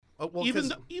Well, even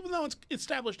though it's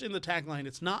established in the tagline,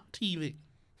 it's not TV.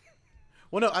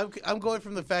 Well, no, I'm going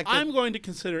from the fact that I'm going to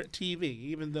consider it TV,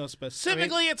 even though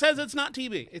specifically it says it's not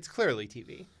TV. It's clearly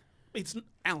TV. It's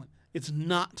Alan. It's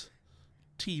not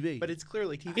TV. But it's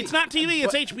clearly TV. It's not TV.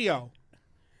 It's HBO.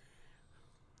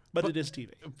 But it is TV.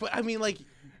 But I mean, like,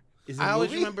 Is it I a always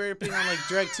movie? remember it being on like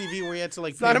DirecTV where you had to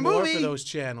like not pay a more movie. for those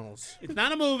channels. It's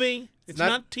not a movie. It's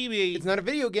not TV. It's not a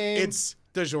video game. It's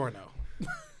DiGiorno.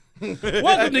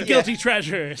 Welcome to Guilty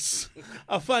Treasures,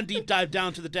 a fun deep dive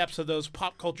down to the depths of those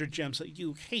pop culture gems that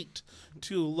you hate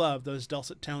to love. Those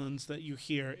dulcet tones that you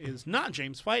hear is not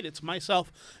James Fight. It's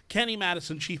myself, Kenny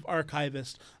Madison, Chief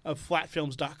Archivist of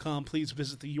flatfilms.com. Please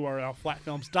visit the URL,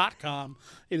 flatfilms.com.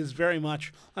 It is very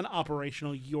much an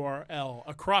operational URL.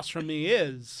 Across from me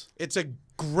is... It's a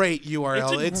great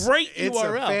URL. It's a great It's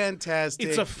URL. a fantastic.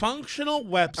 It's a functional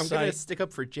website. I'm going to stick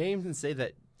up for James and say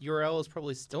that URL is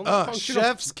probably still not functional.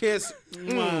 Chef's Kiss.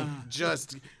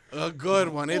 Just a good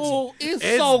one. It's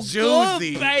so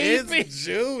juicy. good, baby. It's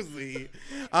juicy.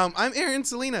 I'm Aaron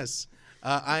Salinas.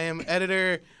 I am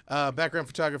editor, background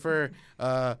photographer,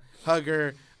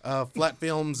 hugger,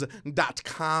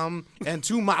 flatfilms.com. And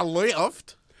to my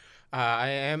left... I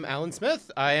am Alan Smith.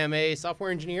 I am a software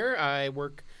engineer. I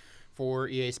work for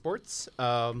EA Sports.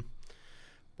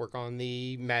 Work on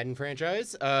the Madden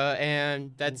franchise,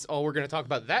 and that's all we're going to talk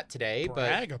about that today.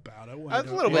 Brag about it. A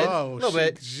little bit, Whoa, little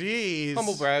bit. Jeez.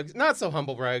 Humble brags, not so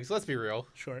humble brags. Let's be real.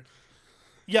 Sure.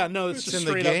 Yeah, no, it's It's just in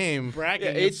the straight game. up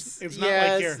bragging. Yeah, it's not yes,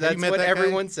 like here. that's met what that guy?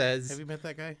 everyone says. Have you met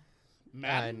that guy?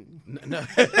 Madden. No.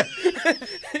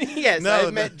 Yes, No,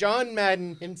 I've met John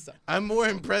Madden himself. I'm more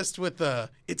impressed with the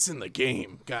 "it's in the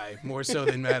game" guy more so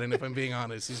than Madden. If I'm being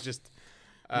honest, he's just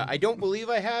I don't believe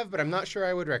I have, but I'm not sure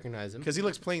I would recognize him. because he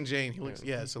looks plain Jane. He looks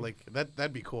so like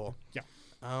that'd be cool. Yeah.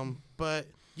 But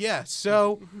yeah,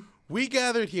 so we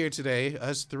gathered here today,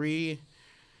 us three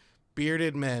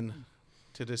bearded men,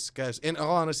 to discuss. In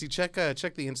all honesty, check the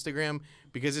Instagram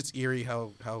because it's eerie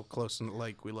how close and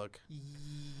alike we look.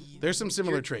 There's some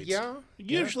similar traits. Yeah.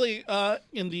 Usually,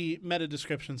 in the meta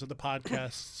descriptions of the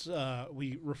podcasts,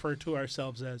 we refer to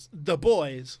ourselves as the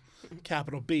boys,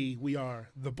 capital B. We are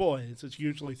the boys. It's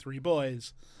usually three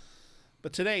boys,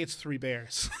 but today it's three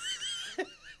bears.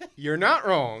 You're not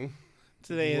wrong.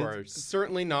 Today, You are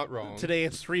certainly not wrong. today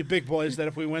it's three big boys that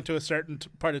if we went to a certain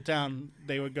part of town,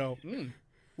 they would go,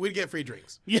 We'd get free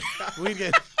drinks. yeah, We'd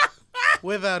get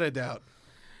without a doubt.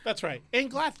 that's right,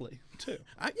 and gladly too,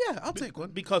 Yeah, I'll take one.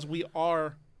 because we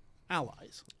are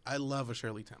allies. I love a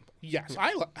Shirley Temple. Yes,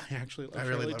 I actually love I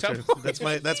really Shirley love Temple.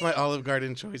 Shirley. That's my Olive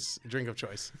Garden drink of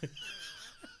choice.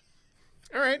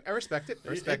 All right, I respect it. I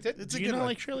respect it. It's Do a you good not one.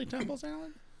 like Shirley Temples,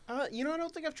 Alan? I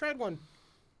don't think I've tried one.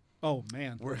 Oh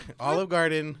man, Olive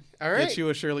Garden All right. gets you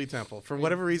a Shirley Temple. For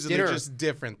whatever reason, Dinner. they're just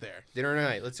different there. Dinner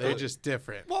tonight. Let's They're go. just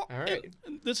different. well, All right.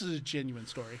 this is a genuine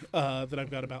story that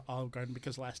I've got about Olive Garden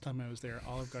because last time I was there,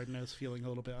 Olive Garden, I was feeling a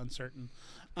little bit uncertain.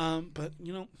 But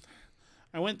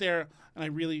I went there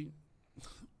and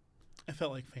I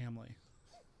felt like family.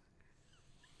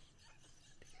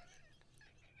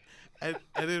 I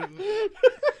didn't.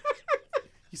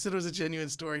 You said it was a genuine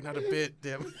story, not a bit.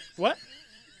 Damn. What?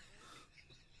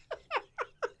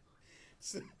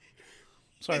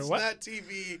 Sorry, It's what? not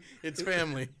TV. It's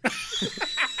family.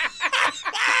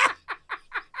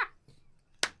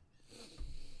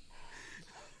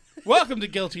 Welcome to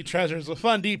Guilty Treasures, a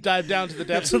fun deep dive down to the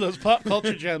depths of those pop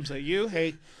culture gems that you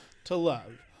hate to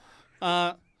love.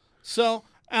 So,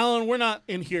 Alan, we're not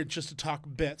in here just to talk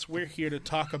bits. We're here to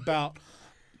talk about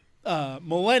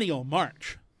Millennial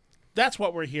March. That's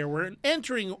what we're here. We're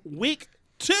entering week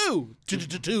 2.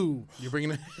 You're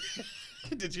bringing.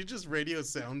 Did you just radio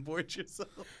soundboard yourself?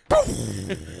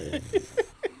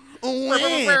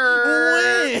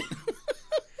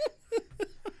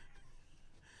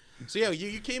 So yeah,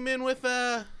 you came in with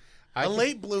a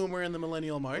late bloomer in the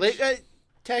Millennial March.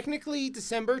 Technically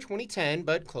December 2010,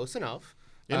 but close enough.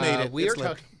 It made it. We It's are like-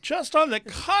 talking. Just on the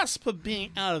cusp of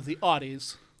being out of the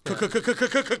Audis.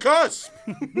 Cusp.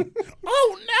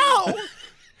 Oh, no!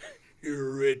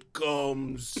 Here it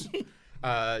comes.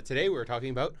 Today we're talking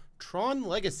about Tron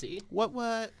Legacy, What?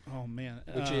 Oh, man.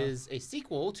 which is a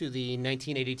sequel to the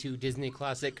 1982 Disney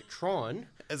classic Tron.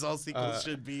 As all sequels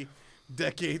should be,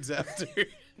 decades after.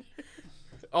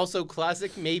 Also,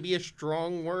 classic may be a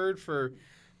strong word for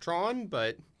Tron,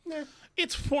 but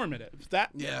It's formative.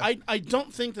 Yeah. I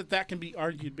don't think that can be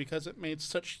argued because it made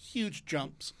such huge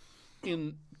jumps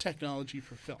in technology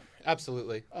for film.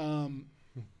 absolutely.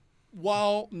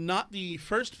 While not the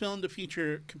first film to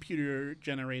feature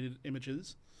computer-generated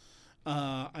images,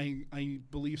 I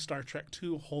believe Star Trek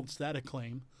II holds that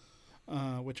acclaim.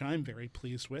 which I'm very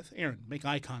pleased with. Aaron, make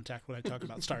eye contact when I talk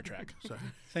about Star Trek. Sorry.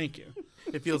 Thank you.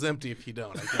 It feels empty if you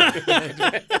don't.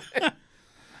 I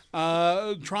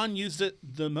guess. Tron used it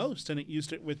the most, and it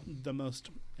used it with the most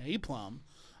aplomb.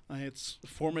 It's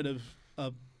formative.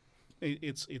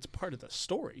 It's part of the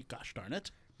story. Gosh darn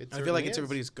it! I feel like it's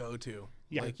everybody's go-to.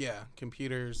 Yeah. Like,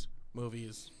 computers,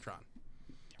 movies, Tron.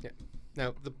 Yeah.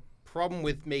 Now, the problem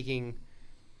with making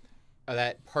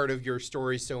that part of your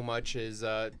story so much is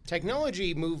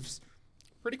technology moves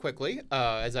pretty quickly,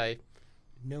 as I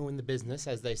know in the business,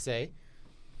 as they say.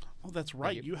 Oh, that's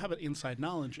right. You have an inside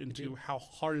knowledge into how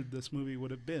hard this movie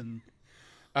would have been.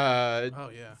 Oh,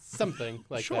 yeah. Something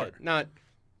like Sure. that.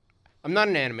 I'm not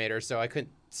an animator, so I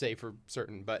couldn't say for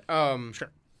certain, but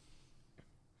Sure.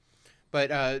 But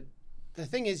the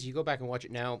thing is, you go back and watch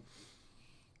it now,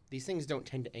 these things don't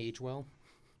tend to age well.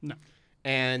 No.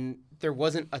 And there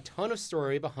wasn't a ton of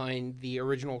story behind the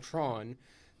original Tron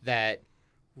that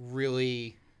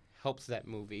really helps that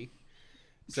movie.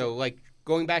 So, like,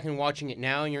 going back and watching it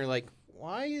now, and you're like,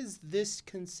 why is this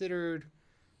considered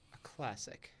a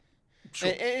classic? Sure.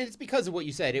 And it's because of what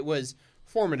you said. It was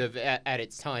formative at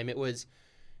its time. It was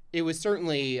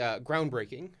certainly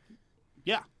groundbreaking.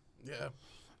 Yeah. Yeah.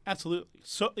 Absolutely.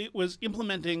 So it was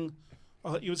implementing.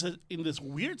 It was in this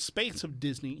weird space of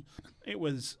Disney. It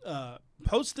was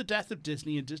post the death of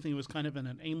Disney, and Disney was kind of in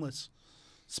an aimless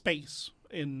space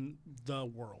in the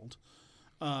world.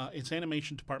 Its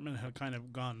animation department had kind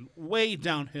of gone way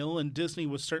downhill, and Disney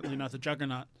was certainly not the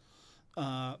juggernaut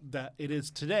that it is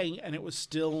today. And it was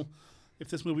still, if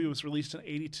this movie was released in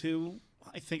 '82,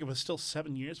 I think it was still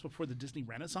 7 years before the Disney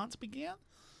Renaissance began.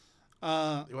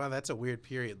 Wow, that's a weird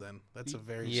period then. That's a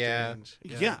very strange.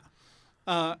 Yeah.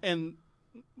 And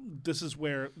this is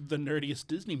where the nerdiest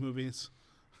Disney movies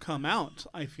come out,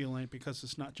 I feel like, because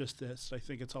it's not just this. I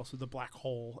think it's also The Black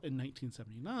Hole in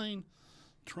 1979,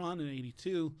 Tron in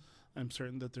 82. I'm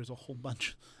certain that there's a whole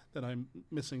bunch that I'm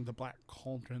missing. The Black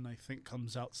Cauldron, I think,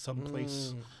 comes out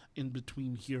someplace in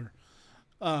between here.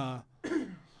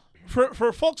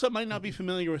 For folks that might not be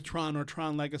familiar with Tron or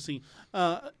Tron Legacy,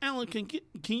 Alan, can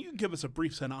you give us a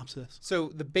brief synopsis So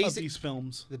the of basic these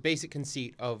films? the basic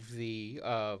conceit of the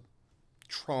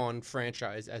Tron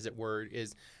franchise, as it were,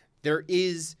 is there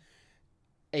is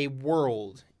a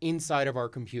world inside of our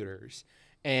computers,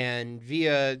 and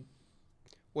via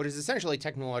what is essentially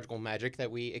technological magic that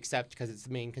we accept because it's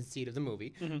the main conceit of the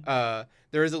movie,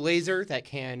 there is a laser that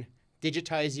can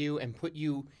digitize you and put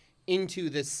you into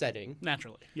this setting.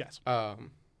 Naturally, yes.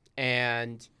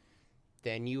 And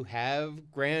then you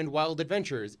have grand wild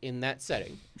adventures in that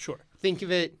setting. Sure. Think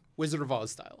of it Wizard of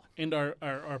Oz style. And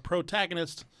our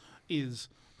protagonist is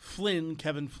Flynn,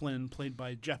 Kevin Flynn, played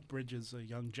by Jeff Bridges, a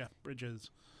young Jeff Bridges,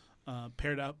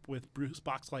 paired up with Bruce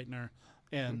Boxleitner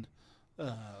and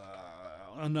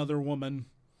another woman.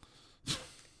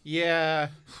 Yeah.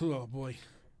 Oh, boy.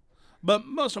 But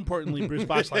most importantly, Bruce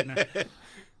Boxleitner.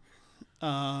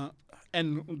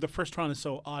 And the first Tron is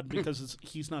so odd because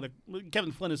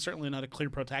Kevin Flynn is certainly not a clear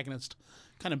protagonist.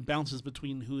 Kind of bounces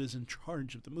between who is in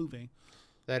charge of the movie.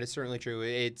 That is certainly true.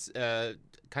 It's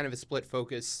kind of a split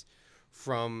focus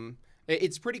from...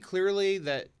 It's pretty clearly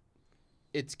that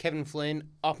it's Kevin Flynn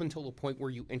up until the point where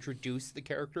you introduce the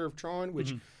character of Tron,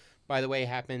 which, by the way,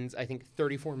 happens, I think,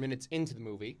 34 minutes into the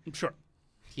movie. Sure.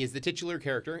 He is the titular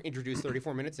character, introduced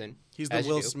 34 minutes in. He's the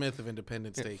Will Smith of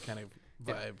Independence Day kind of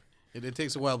vibe. It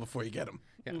takes a while before you get him.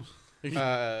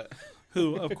 Yeah.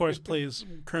 Who, of course, plays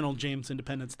Colonel James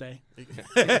Independence Day.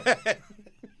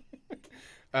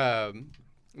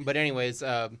 But anyways,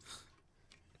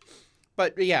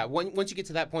 but yeah, once you get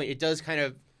to that point, it does kind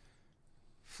of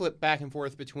flip back and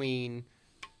forth between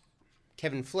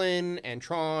Kevin Flynn and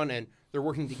Tron, and they're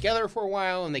working together for a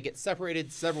while, and they get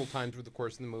separated several times through the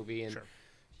course of the movie, and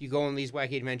you go on these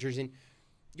wacky adventures, and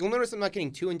you'll notice I'm not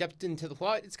getting too in-depth into the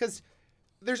plot. It's because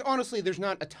there's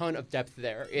not a ton of depth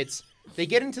there. They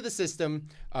get into the system.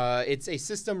 It's a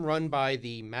system run by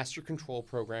the Master Control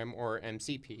Program, or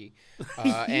MCP,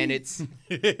 and it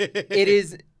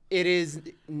is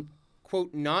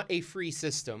quote not a free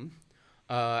system,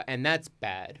 and that's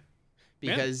bad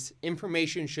because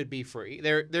information should be free.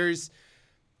 There's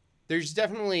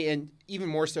definitely, and even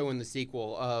more so in the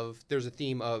sequel, there's a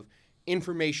theme of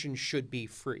information should be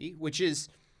free, which is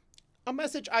a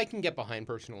message I can get behind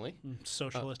personally.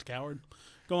 Socialist coward.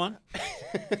 Go on.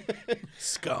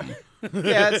 Scum.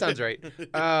 Yeah, that sounds right.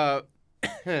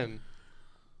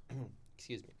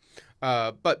 Excuse me.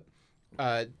 But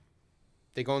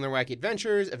they go on their wacky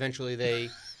adventures. Eventually, they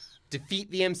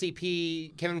defeat the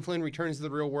MCP. Kevin Flynn returns to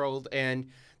the real world. And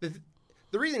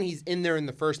the reason he's in there in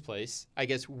the first place, I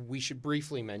guess we should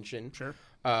briefly mention,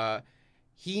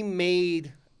 he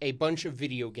made a bunch of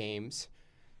video games.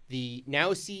 The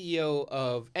now CEO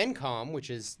of Encom,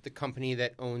 which is the company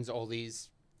that owns all these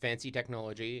fancy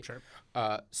technology, Sure.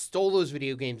 stole those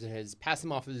video games and has passed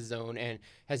them off as his own and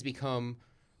has become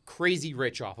crazy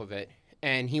rich off of it.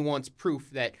 And he wants proof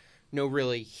that, no,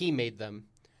 really, he made them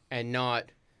and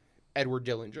not Edward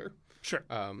Dillinger. Sure.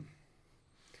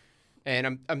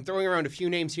 And I'm throwing around a few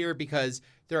names here because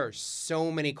there are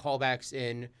so many callbacks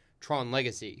in Tron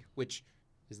Legacy, which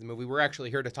is the movie we're actually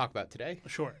here to talk about today.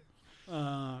 Sure.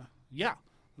 Yeah,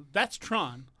 that's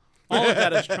Tron. All of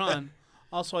that is Tron.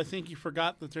 Also, I think you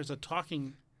forgot that there's a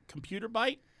talking computer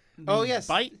byte. Oh, yes.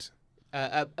 Byte?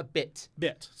 A bit.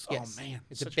 Bit. Yes, Oh, man.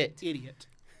 it's a such bit. an idiot.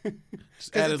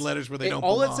 Just added letters where they don't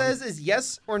all belong. it says is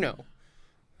yes or no.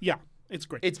 Yeah, it's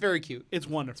great. It's very cute. It's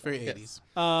wonderful. Very Yes.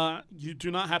 80s. You do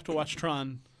not have to watch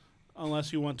Tron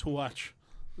unless you want to watch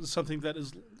something that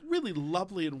is really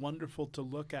lovely and wonderful to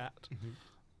look at.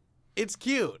 It's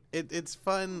cute. It's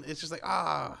fun. It's just like,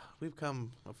 we've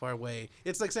come a far way.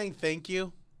 It's like saying thank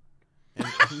you. And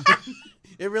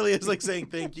it really is like saying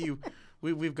thank you.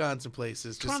 We've gone some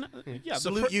places. Just Tron, yeah,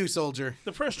 salute you, soldier.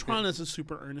 The first Tron is a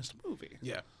super earnest movie.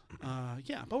 Yeah.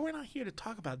 Yeah, but we're not here to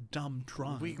talk about dumb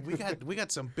Tron. We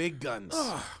got some big guns.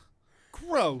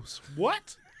 Gross.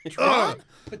 What? Tron?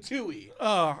 Patooey.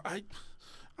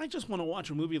 I just want to watch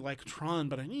a movie like Tron,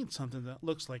 but I need something that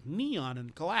looks like neon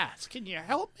and glass. Can you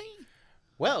help me?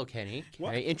 Well, Kenny, can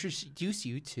What? I introduce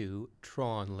you to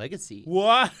Tron Legacy?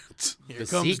 What? Here The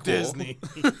comes sequel. Disney.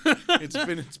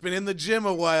 it's been in the gym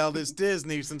a while. This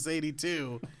Disney since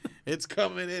 '82. It's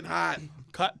coming in hot.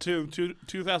 Cut to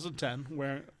 2010,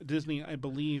 where Disney, I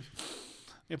believe,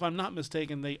 if I'm not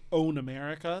mistaken, they own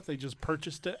America. They just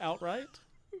purchased it outright.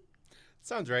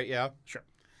 Sounds right, yeah. Sure.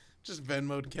 Just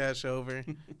Venmo'd cash over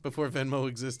before Venmo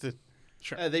existed.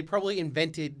 Sure. They probably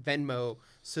invented Venmo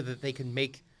so that they can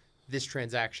make this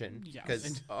transaction. Yes.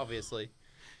 Because obviously.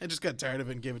 I just got tired of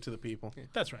it and gave it to the people.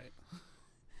 That's right.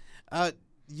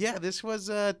 Yeah, this was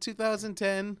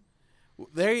 2010.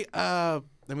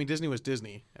 Disney was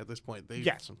Disney at this point.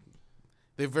 Yes.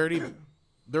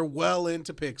 They're well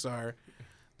into Pixar.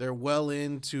 They're well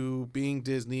into being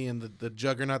Disney and the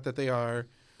juggernaut that they are.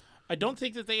 I don't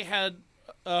think that they had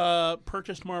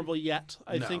purchased Marvel yet.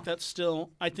 I No. think that's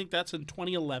in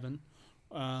 2011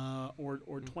 or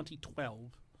 2012.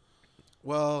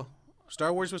 Well,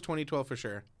 Star Wars was 2012 for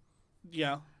sure.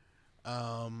 Yeah.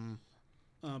 I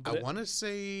But want to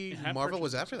say had Marvel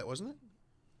was purchased- after that, wasn't it?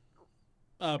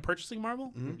 purchasing Marvel?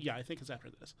 Mm-hmm. Yeah, I think it's after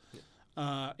this.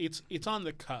 It's on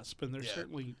the cusp, and they're Yeah.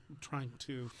 certainly trying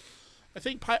to. I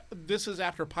think this is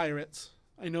after Pirates.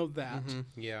 I know that.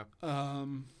 Yeah.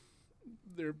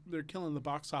 They're killing the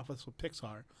box office with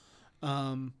Pixar,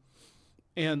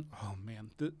 and oh man,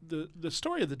 the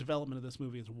story of the development of this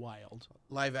movie is wild.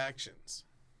 Live actions.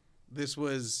 This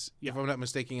was, Yeah. if I'm not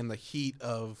mistaken, in the heat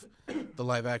of the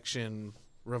live action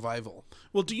revival.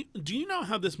 Well, do you know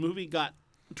how this movie got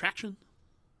traction?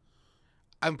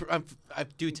 I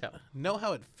Do tell. know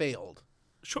how it failed.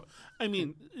 Sure. I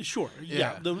mean, sure.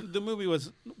 Yeah. Yeah. The movie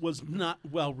was not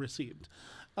well received,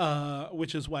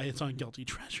 which is why it's on Guilty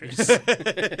Treasures.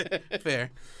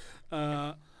 Fair.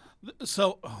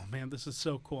 So, oh man, this is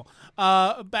so cool.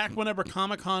 Back whenever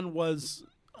Comic-Con was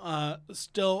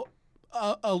still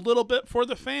a little bit for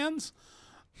the fans,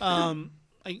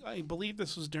 I believe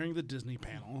this was during the Disney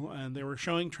panel, and they were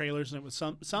showing trailers, and it was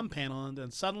some panel, and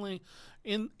then suddenly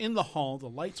in the hall, the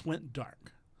lights went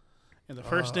dark. And the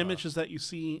first image is that you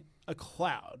see a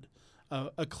cloud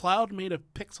made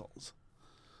of pixels.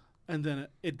 And then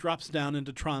it drops down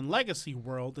into Tron Legacy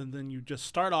world, and then you just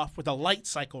start off with a light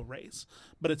cycle race,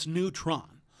 but it's new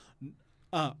Tron.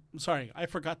 Sorry, I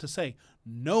forgot to say,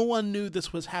 no one knew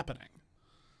this was happening.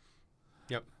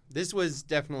 Yep. This was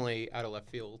definitely out of left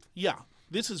field. Yeah,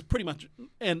 this is pretty much,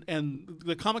 and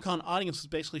the Comic-Con audience is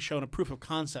basically shown a proof of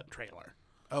concept trailer.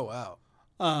 Oh wow.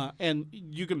 And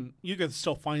you can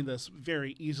still find this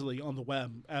very easily on the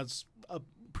web as a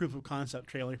proof of concept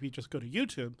trailer if you just go to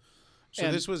YouTube. So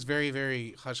And this was very,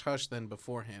 very hush hush then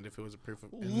beforehand. If it was a proof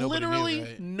of, and nobody literally knew,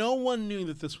 right? no one knew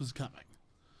that this was coming.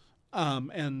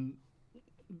 And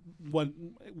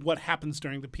what happens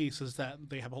during the piece is that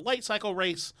they have a light cycle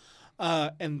race,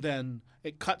 and then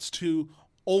it cuts to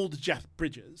old Jeff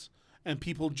Bridges, and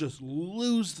people just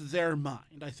lose their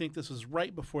mind. I think this was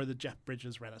right before the Jeff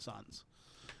Bridges Renaissance.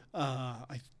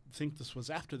 I think this was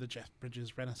after the Jeff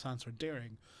Bridges Renaissance or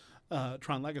during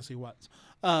Tron Legacy was.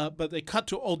 But they cut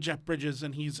to old Jeff Bridges,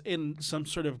 and he's in some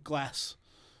sort of glass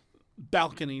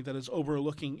balcony that is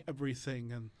overlooking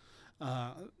everything, and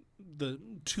the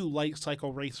two light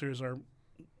cycle racers are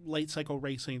light cycle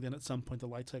racing. Then at some point, the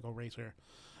light cycle racer,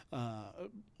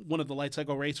 one of the light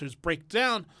cycle racers breaks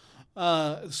down,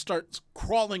 starts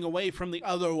crawling away from the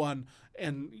other one,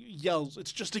 and yells,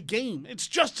 "It's just a game! It's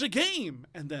just a game!"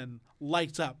 And then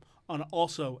lights up on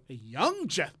also a young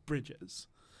Jeff Bridges.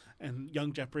 And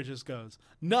young Jeff Bridges goes,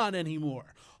 "Not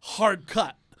anymore. Hard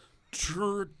cut.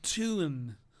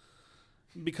 Tune."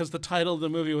 Because the title of the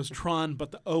movie was Tron,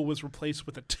 but the O was replaced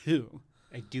with a 2.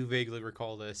 I do vaguely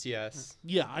recall this. Yes.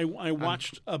 Yeah, I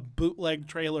watched a bootleg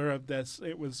trailer of this.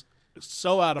 It was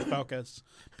so out of focus.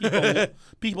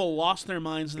 People lost their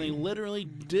minds, and they literally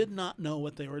did not know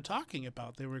what they were talking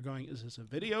about. They were going, "Is this a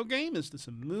video game? Is this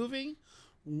a movie?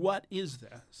 What is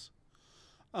this?"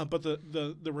 But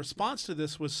the response to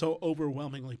this was so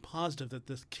overwhelmingly positive that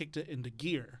this kicked it into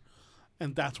gear.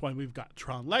 And that's why we've got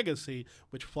Tron Legacy,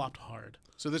 which flopped hard.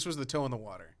 So this was the toe in the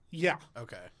water. Yeah.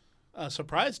 Okay. A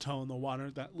surprise toe in the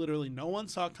water that literally no one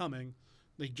saw coming.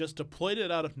 They just deployed it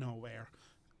out of nowhere.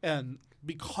 And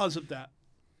because of that,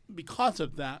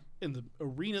 in the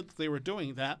arena that they were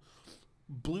doing that,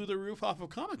 blew the roof off of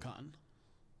Comic-Con.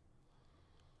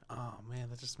 Oh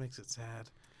man, that just makes it sad.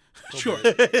 Sure.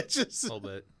 It's just, A little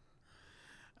bit.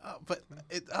 but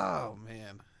it. Oh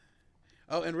man.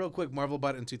 Oh, and real quick, Marvel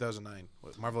bought it in 2009.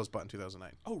 Marvel was bought in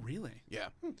 2009. Oh, really? Yeah.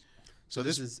 So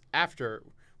this is after.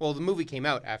 Well, the movie came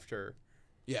out after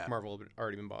Yeah. Marvel had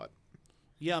already been bought.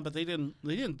 Yeah, but they didn't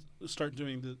start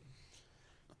doing the.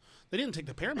 They didn't take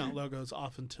the Paramount logos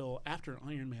off until after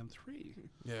Iron Man 3.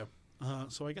 Yeah.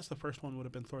 So I guess the first one would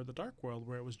have been Thor: The Dark World,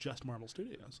 where it was just Marvel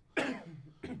Studios.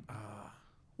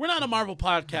 We're not a Marvel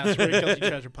podcast. We're a Guilty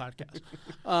Treasure podcast.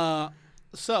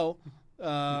 So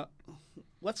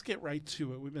let's get right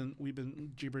to it. We've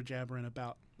been jibber jabbering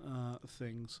about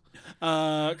things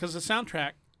because the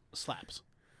soundtrack slaps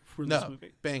for this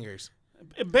movie. Bangers.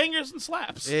 Bangers and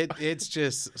slaps. It's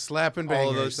just slapping bangers. All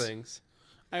of those things.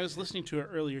 I was listening to it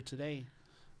earlier today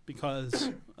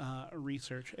because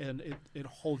research, and it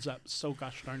holds up so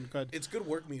gosh darn good. It's good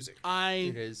work music. It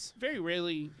I is. very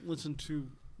rarely listen to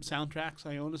soundtracks.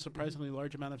 I own a surprisingly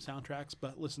large amount of soundtracks,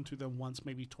 but listen to them once,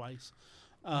 maybe twice.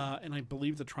 And I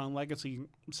believe the Tron Legacy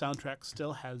soundtrack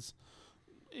still has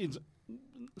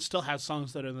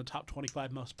songs that are in the top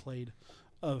 25 most played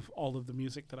of all of the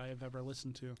music that I have ever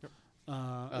listened to.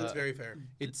 That's very fair.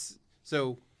 It's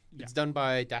done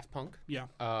by Daft Punk. Yeah.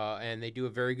 And they do a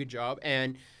very good job.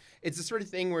 And it's the sort of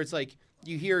thing where it's like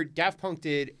you hear Daft Punk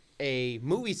did a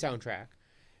movie soundtrack,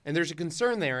 and there's a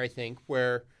concern there, I think,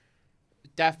 where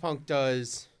Daft Punk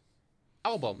does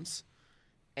albums,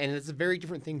 and it's a very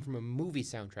different thing from a movie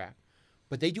soundtrack.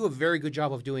 But they do a very good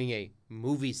job of doing a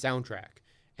movie soundtrack,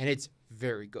 and it's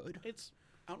very good. It's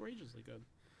outrageously good.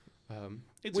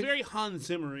 It's we- very Hans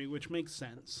Zimmery, which makes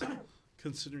sense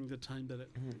considering the time that it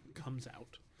comes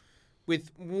out.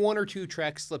 With one or two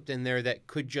tracks slipped in there that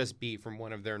could just be from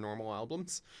one of their normal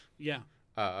albums, Yeah.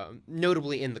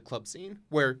 notably in the club scene,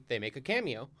 where they make a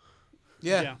cameo.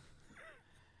 Yeah.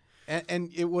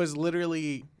 And it was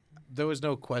literally, there was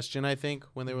no question, I think,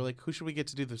 when they were like, who should we get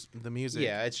to do the music?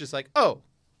 Yeah, it's just like, oh.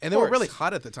 And they were course. really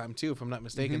hot at the time, too, if I'm not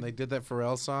mistaken. Mm-hmm. They did that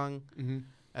Pharrell song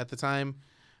at the time.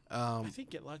 I think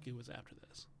Get Lucky was after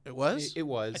this. It was? It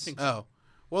was. I think so. Oh.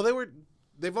 Well,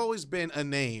 they've always been a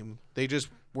name. They just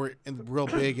were real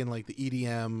big in, like, the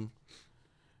EDM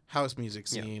house music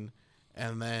scene.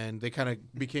 And then they kind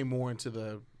of became more into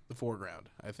the foreground,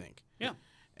 I think. Yeah.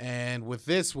 And with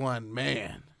this one,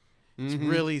 man, it's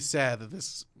really sad that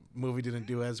this movie didn't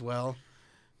do as well.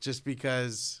 Just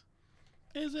because,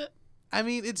 Is it? I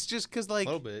mean, it's just because, A like,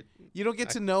 little bit. you don't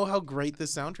get to know how great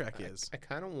this soundtrack is. I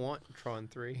kind of want Tron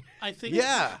 3. I think.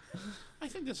 Yeah. I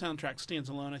think the soundtrack stands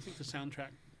alone. I think the soundtrack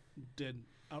did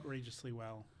outrageously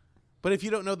well. But if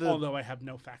you don't know Although I have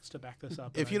no facts to back this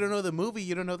up. if you don't know the movie,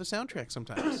 you don't know the soundtrack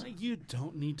sometimes. You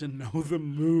don't need to know the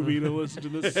movie to listen to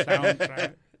the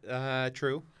soundtrack.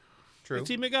 True.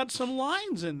 It's even got some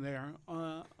lines in there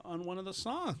on one of the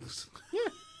songs.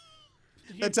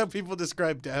 That's how people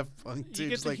describe Daft Punk too. You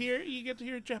Just get like, to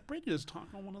hear Jeff Bridges talk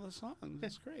on one of the songs.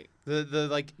 It's great. The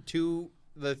like two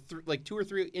or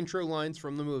three intro lines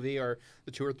from the movie are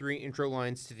the 2 or 3 intro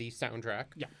lines to the soundtrack.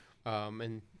 Yeah.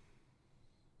 And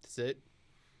that's it.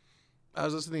 I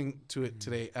was listening to it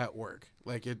today at work.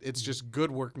 Like it's just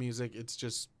good work music. It's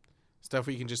just stuff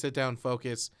where you can just sit down,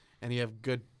 focus, and you have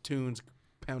good tunes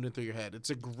pounding through your head. It's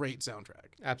a great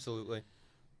soundtrack. Absolutely.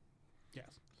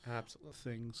 Yes. Absolutely.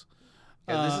 Things.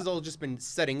 Yeah, this has all just been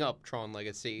setting up Tron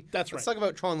Legacy. That's Let's right. talk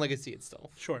about Tron Legacy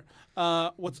itself. Sure.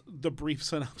 What's the brief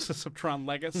synopsis of Tron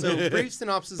Legacy? So, brief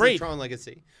synopsis Brief. of Tron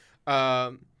Legacy.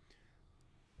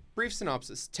 Brief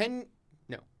synopsis.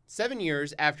 7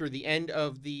 years after the end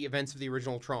of the events of the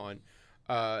original Tron,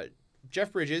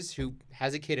 Jeff Bridges, who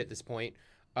has a kid at this point,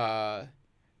 and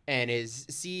is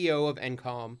CEO of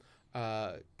Encom,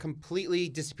 completely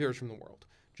disappears from the world.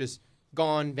 Just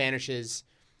gone, vanishes.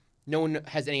 No one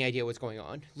has any idea what's going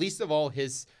on. Least of all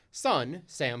his son,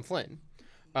 Sam Flynn.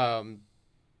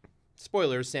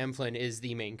 Spoilers, Sam Flynn is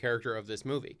the main character of this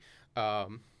movie.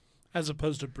 As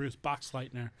opposed to Bruce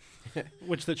Boxleitner,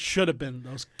 which that should have been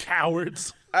those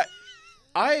cowards.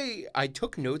 I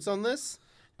took notes on this.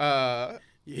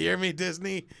 You hear me,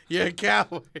 Disney? You're a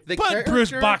coward. Put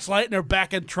Bruce Boxleitner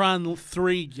back in Tron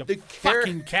 3, you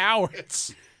fucking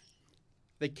cowards.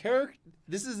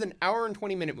 This is an hour and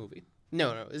 20-minute movie.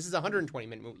 No, this is a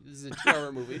 120-minute movie. This is a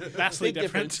 2-hour movie. Vastly Big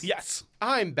different. difference. Yes.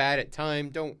 I'm bad at time.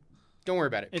 Don't worry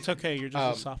about it. It's okay. You're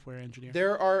just a software engineer.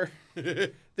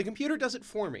 The computer does it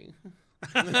for me.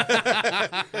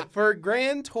 For a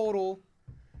grand total,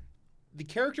 the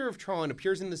character of Tron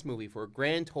appears in this movie for a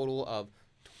grand total of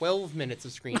 12 minutes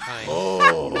of screen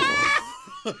time.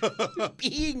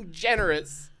 Being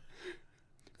generous,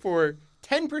 for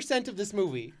 10% of this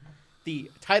movie, the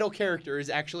title character is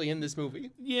actually in this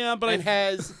movie. Yeah, but and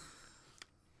has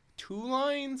 2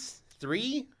 lines,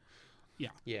 3.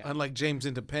 Yeah. Unlike James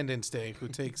Independence Day, who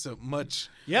takes up much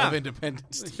Yeah. of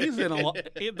Independence Day. he's in a lot.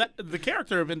 The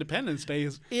character of Independence Day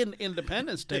is in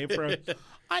Independence Day for,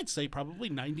 I'd say, probably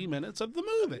 90 minutes of the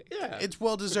movie. Yeah. It's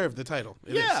well deserved, the title.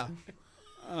 It Yeah. is.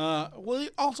 Well,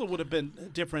 it also would have been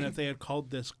different if they had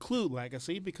called this Clue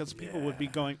Legacy, because people would be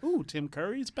going, "Ooh, Tim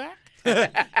Curry's back."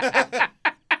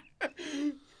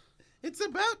 It's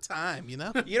about time, you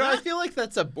know? I feel like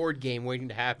that's a board game waiting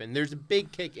to happen. There's a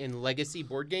big kick in legacy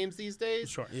board games these days.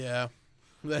 Sure. Yeah.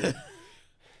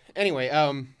 Anyway,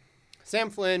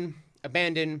 Sam Flynn,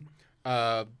 abandoned,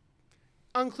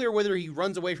 unclear whether he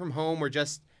runs away from home or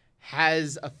just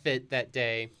has a fit that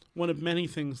day. One of many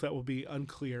things that will be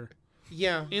unclear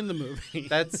Yeah, in the movie.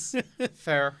 that's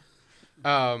fair.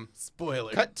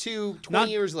 Spoiler. Cut to 20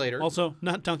 years later. Also,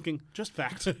 not dunking, just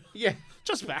fact. Yeah,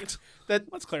 Just fact.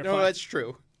 Let's clarify. No, that's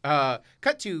true.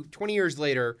 Cut to 20 years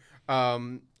later,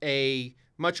 a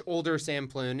much older Sam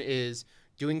Flynn is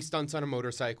doing stunts on a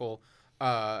motorcycle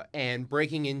and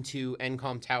breaking into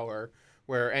Encom Tower,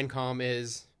 where Encom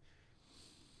is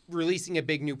releasing a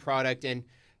big new product, and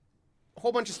a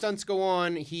whole bunch of stunts go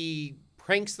on. He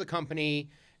pranks the company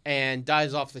and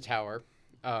dives off the tower.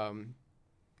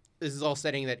 This is all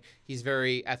setting that he's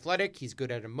very athletic, he's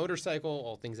good at a motorcycle,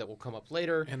 all things that will come up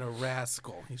later. And a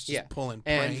rascal. He's just pulling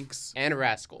and, pranks. And a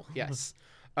rascal, yes.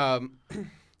 In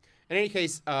any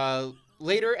case,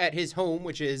 later at his home,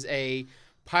 which is a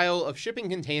pile of shipping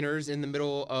containers in the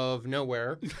middle of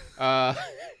nowhere,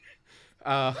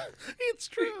 It's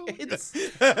true.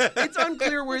 it's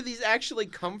unclear where these actually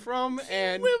come from,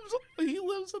 and He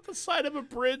lives at the side of a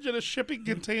bridge in a shipping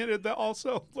container that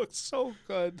also looks so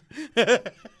good.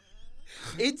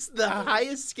 it's the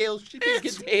highest scale shipping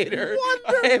container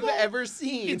wonderful. I've ever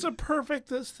seen. It's a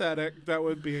perfect aesthetic that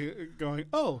would be going,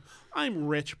 oh, I'm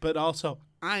rich, but also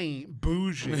I ain't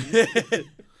bougie.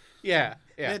 yeah.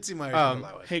 Nancy Myers would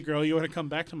allow it. Hey, girl, you want to come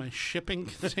back to my shipping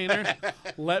container?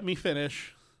 Let me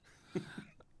finish.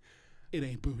 It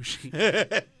ain't bougie.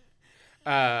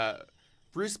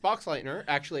 Bruce Boxleitner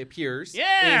actually appears in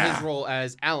Yeah! his role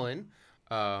as Alan.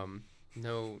 No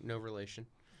relation.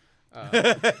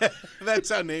 That's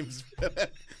how names.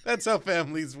 That's how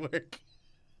families work.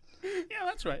 Yeah,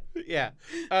 that's right. Yeah.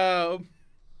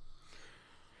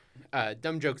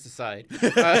 Dumb jokes aside.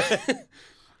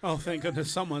 Oh, thank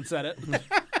goodness someone said it.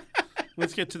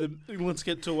 Let's get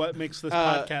to what makes this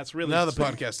podcast really. Now the sing.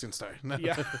 podcast can start. No.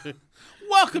 Yeah.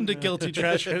 Welcome to Guilty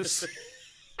Treasures.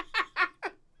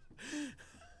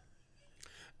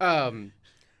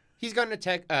 He's gotten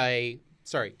a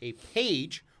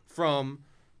page from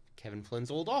Kevin Flynn's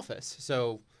old office.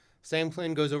 So Sam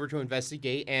Flynn goes over to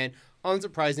investigate and,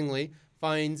 unsurprisingly,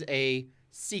 finds a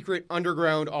secret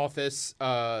underground office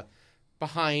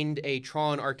behind a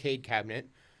Tron arcade cabinet,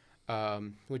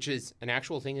 which is an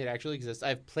actual thing that actually exists.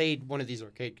 I've played one of these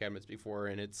arcade cabinets before,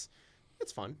 and it's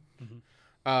fun.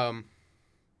 Mm-hmm.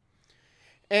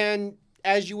 And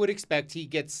as you would expect, he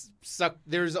gets sucked.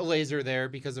 There's a laser there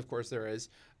because, of course, there is.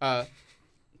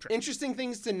 Interesting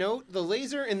things to note: the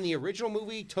laser in the original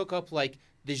movie took up like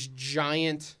this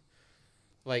giant,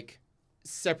 like,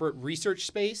 separate research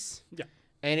space. Yeah.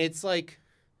 And it's like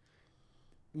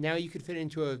now you could fit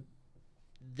into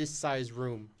this size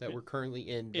room that we're currently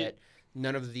in that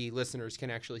none of the listeners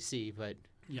can actually see, but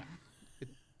Yeah.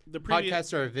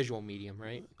 podcasts are a visual medium,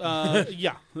 right?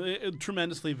 Yeah,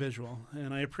 tremendously visual,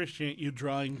 and I appreciate you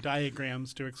drawing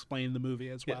diagrams to explain the movie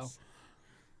as well. Yes.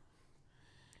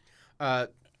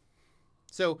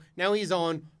 So now he's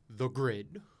on the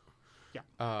grid.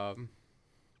 Yeah.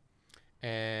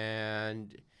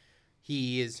 And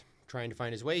he is trying to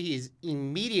find his way. He is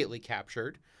immediately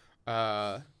captured,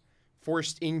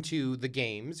 forced into the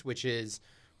games, which is,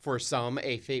 for some,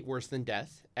 a fate worse than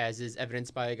death, as is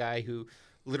evidenced by a guy who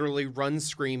literally runs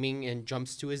screaming and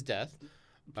jumps to his death.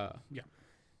 Yeah.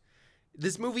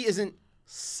 This movie isn't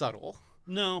subtle.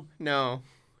 No, No,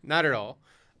 not at all.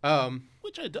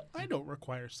 which I don't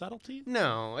require subtlety.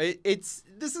 No, this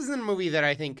isn't a movie that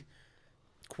I think,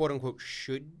 quote unquote,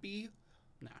 should be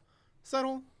Nah.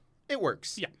 subtle. It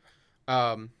works. Yeah.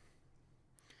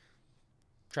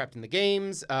 Trapped in the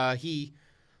games, he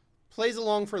plays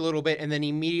along for a little bit and then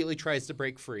immediately tries to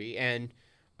break free and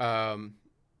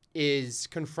is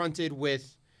confronted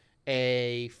with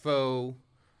a foe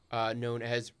known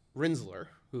as Rinsler,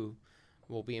 who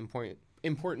will be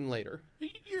important later.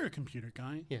 You're a computer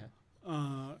guy. Yeah.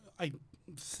 I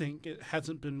think it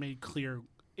hasn't been made clear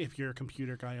if you're a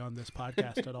computer guy on this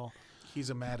podcast at all. He's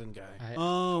a Madden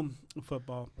guy.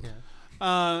 Football.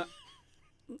 Yeah.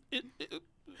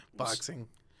 Boxing.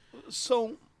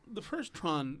 So the first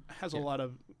Tron has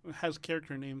has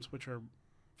character names which are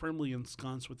firmly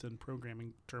ensconced within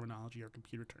programming terminology or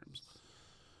computer terms.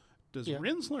 Does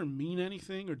Rinsler mean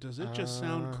anything, or does it just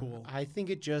sound cool? I think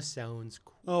it just sounds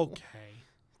cool. Okay,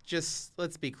 Just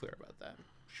let's be clear about that.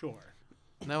 sure.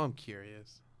 Now I'm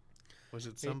curious. Was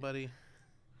it somebody?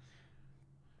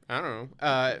 I don't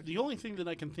know. The only thing that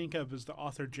I can think of is the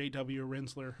author J.W.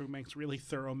 Rinsler, who makes really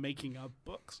thorough making of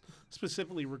books,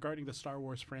 specifically regarding the Star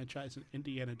Wars franchise and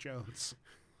Indiana Jones.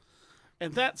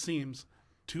 And that seems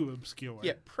too obscure.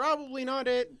 Yeah, probably not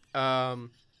it.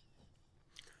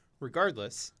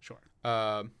 Regardless, Sure.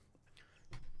 Sam.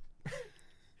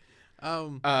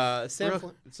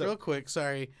 Real quick,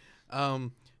 sorry.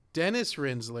 Dennis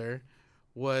Rinsler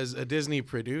was a Disney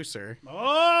producer.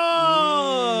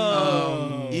 Oh!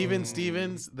 Even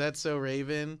Stevens, That's So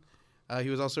Raven. He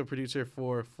was also a producer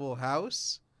for Full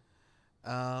House.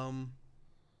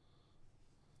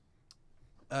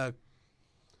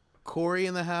 Corey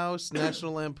in the House,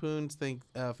 National Lampoon's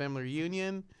Family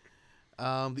Reunion,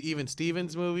 the Even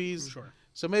Stevens movies. Sure.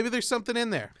 So maybe there's something in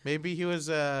there. Maybe he was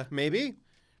Maybe.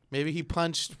 maybe he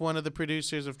punched one of the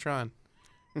producers of Tron.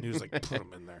 And he was like, put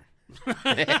him in there.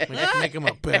 Make him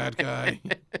a bad guy.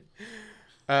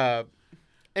 In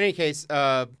any case,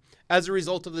 as a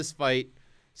result of this fight,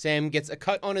 Sam gets a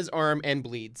cut on his arm and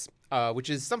bleeds, which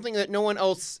is something that no one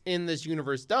else in this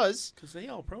universe does. Because they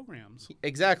all programs.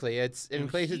 Exactly. It's in And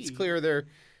place. It's he- clear they're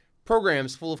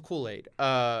programs full of Kool-Aid.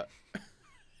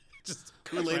 Just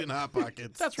Kool-Aid and Hot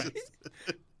Pockets. That's right.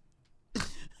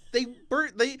 They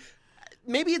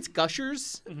maybe it's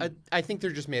Gushers. I think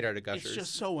they're just made out of Gushers. It's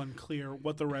just so unclear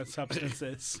what the red substance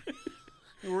is.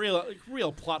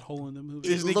 Real plot hole in the movie.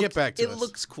 Disney, get back to us. It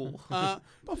looks cool.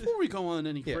 Before we go on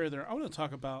any further, I want to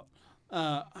talk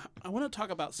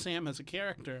about Sam as a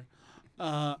character.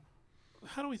 How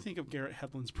do we think of Garrett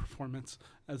Hedlund's performance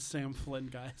as Sam Flynn,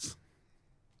 guys?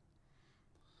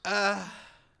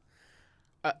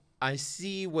 I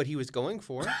see what he was going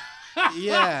for.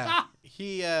 Yeah,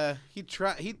 he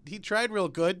tried real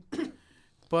good,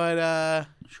 but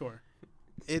Sure.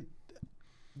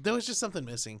 there was just something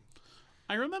missing.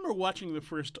 I remember watching the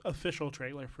first official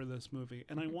trailer for this movie,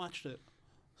 and I watched it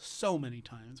so many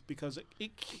times because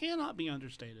it cannot be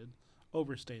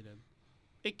overstated.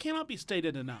 It cannot be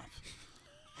stated enough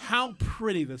how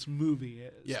pretty this movie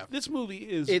is. Yeah. This movie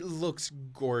is It looks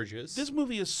gorgeous. This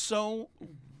movie is so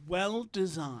well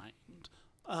designed.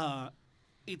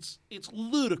 It's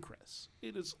ludicrous.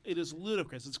 It is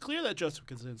ludicrous. It's clear that Joseph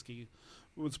Kosinski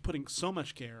was putting so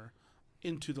much care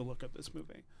into the look of this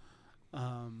movie.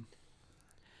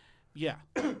 Yeah.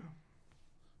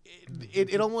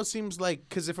 It almost seems like,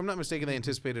 because if I'm not mistaken, they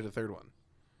anticipated a third one,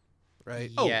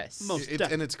 right? Yes. most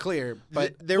And it's clear,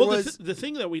 but there was the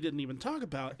thing that we didn't even talk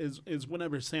about is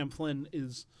whenever Sam Flynn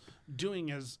is doing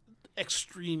his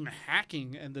extreme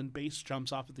hacking and then base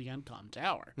jumps off at the Encom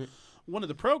Tower. One of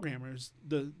the programmers,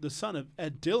 the son of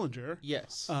Ed Dillinger,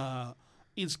 yes,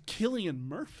 is Cillian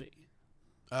Murphy.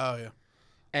 oh yeah,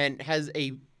 and has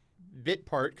a bit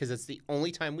part because it's the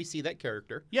only time we see that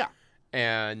character, Yeah.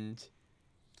 and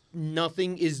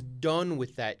nothing is done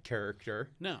with that character.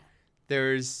 No.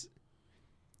 There's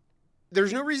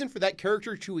no reason for that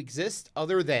character to exist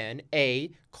other than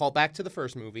A, call back to the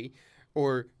first movie,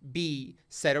 or B,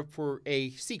 set up for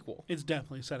a sequel. It's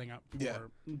definitely setting up for Yeah.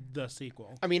 the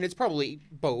sequel. I mean, it's probably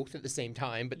both at the same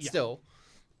time, but Yeah. still,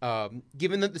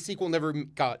 given that the sequel never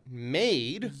got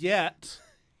made, Yet.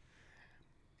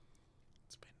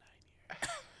 it's been 9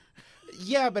 years.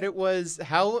 Yeah, but it was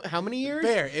how many years?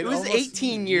 Fair. It was almost-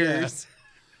 18 years.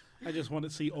 I just want to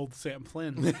see old Sam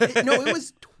Flynn. No, it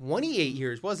was 28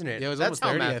 years, wasn't it? Yeah, it was That's almost how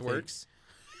 30, I math think. works.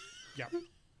 Yeah,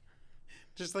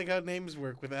 Just like how names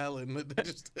work with Alan.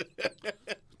 Just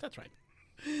that's right.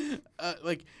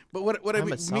 but what I I'm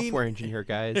mean, a software engineer,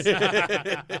 guys.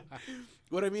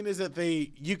 what I mean is that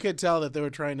you could tell that they were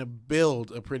trying to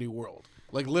build a pretty world,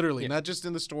 like literally, not just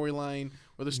in the storyline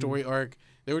or the story arc.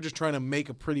 They were just trying to make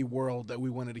a pretty world that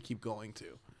we wanted to keep going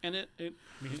to. And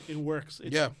it works.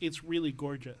 It's, Yeah. it's really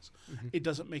gorgeous. It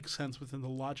doesn't make sense within the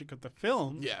logic of the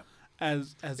film. Yeah.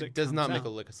 As It does comes not make out. a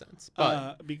lick of sense.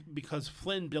 But Because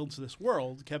Flynn builds this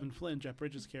world, Kevin Flynn, Jeff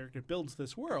Bridges' character, builds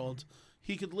this world.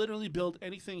 He could literally build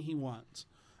anything he wants,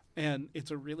 and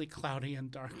it's a really cloudy and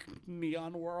dark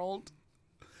neon world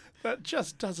that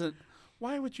just doesn't.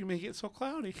 Why would you make it so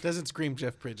cloudy? Doesn't scream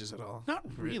Jeff Bridges at all. Not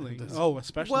really. doesn't. Oh,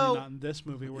 especially Well- not in this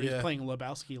movie where Yeah. he's playing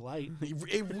Lebowski light.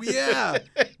 Yeah,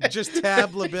 just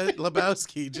Tab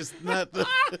Lebowski, just not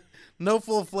no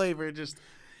full flavor. Just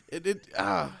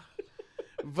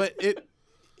but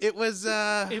it was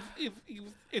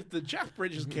If the Jeff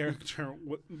Bridges character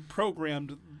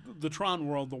programmed the Tron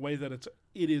world the way that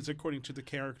it is according to the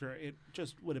character, it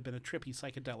just would have been a trippy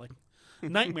psychedelic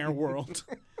nightmare world.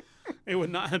 It would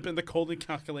not have been the coldly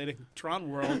calculating Tron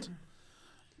world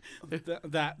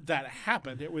that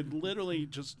happened. It would literally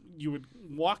just you would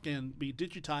walk in, be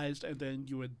digitized, and then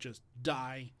you would just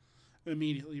die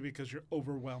immediately because you're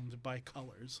overwhelmed by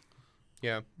colors.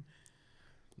 yeah.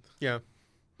 Yeah.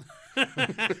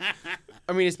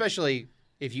 I mean, especially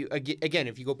if you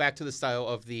if you go back to the style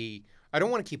of the I don't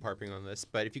want to keep harping on this,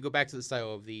 but if you go back to the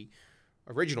style of the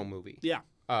original movie, Yeah.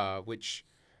 which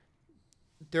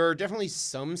there are definitely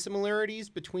some similarities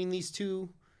between these two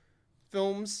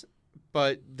films,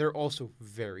 but they're also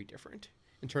very different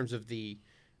in terms of the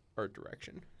art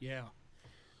direction. Yeah.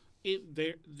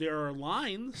 There are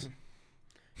lines.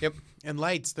 Yep. and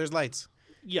lights. There's lights.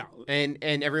 Yeah. And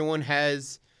everyone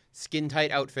has skin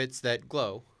tight outfits that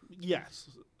glow. Yes.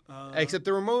 Except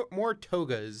there were more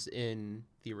togas in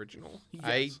the original.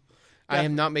 Yes. I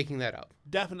am not making that up.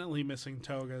 Definitely missing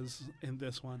togas in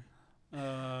this one.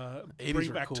 80s Bring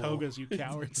were back cool. togas, you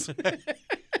cowards.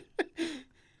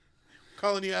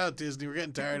 Calling you out, Disney. We're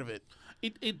getting tired of it.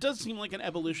 It does seem like an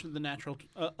evolution of the natural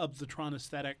of the Tron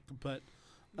aesthetic, but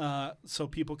so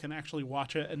people can actually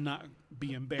watch it and not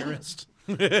be embarrassed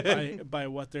by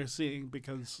what they're seeing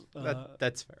because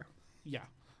That's fair. yeah,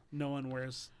 no one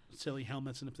wears silly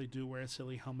helmets, and if they do wear a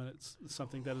silly helmet, it's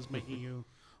something that is making you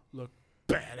look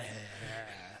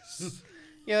badass.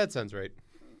 Yeah, that sounds right.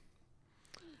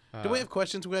 Do we have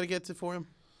questions we got to get to for him?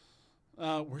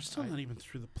 We're still not even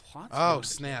through the plot. Oh,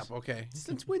 synopsis. snap. Okay.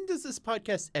 Since when does this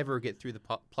podcast ever get through the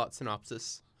plot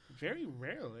synopsis? Very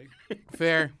rarely.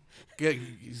 Fair. Good.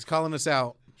 He's calling us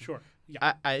out. Sure.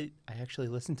 Yeah. I actually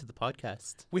listened to the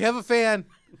podcast. We have a fan,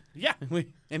 Yeah.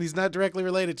 and he's not directly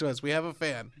related to us. We have a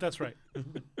fan. That's right.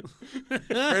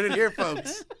 Heard it here,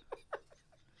 folks.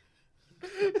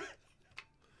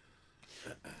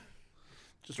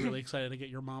 Just really excited to get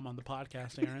your mom on the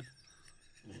podcast, Aaron.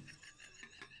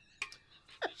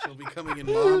 She'll be coming in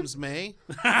Mom's May.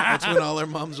 That's when all our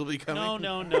moms will be coming.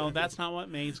 No. That's not what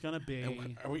May's gonna be.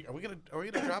 Are we gonna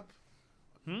drop?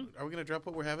 Are we gonna drop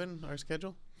what we're having? Our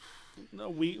schedule? No,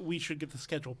 we should get the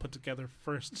schedule put together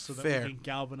first so that Fair. we can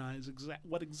galvanize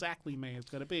what exactly May is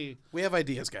gonna be. We have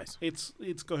ideas, guys. It's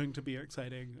going to be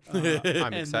exciting. I'm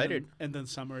and excited. and then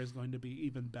summer is going to be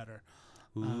even better.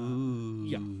 Ooh.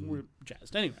 Yeah, we're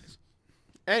jazzed.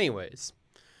 Anyways,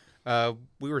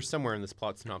 we were somewhere in this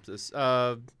plot synopsis.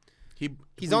 He's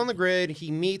We- on the grid. He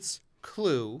meets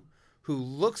Clue, who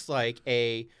looks like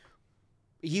the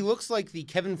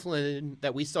Kevin Flynn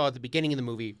that we saw at the beginning of the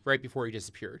movie, right before he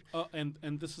disappeared. And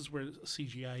this is where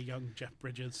CGI young Jeff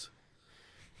Bridges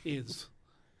is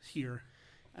here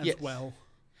as Yes. well.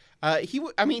 He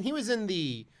was in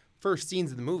the first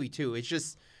scenes of the movie too.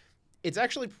 It's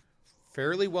actually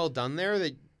fairly well done there.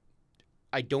 That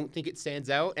I don't think it stands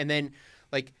out. And then,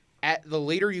 like, at the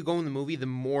later you go in the movie, the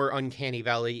more uncanny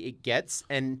valley it gets.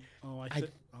 And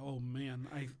Oh man,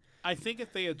 I think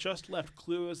if they had just left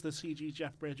Clue as the CG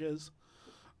Jeff Bridges,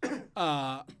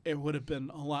 it would have been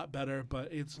a lot better. But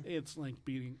it's like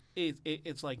being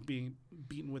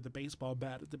beaten with a baseball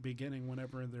bat at the beginning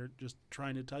whenever they're just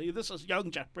trying to tell you this is young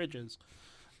Jeff Bridges.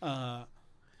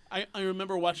 I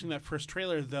remember watching that first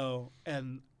trailer though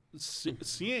and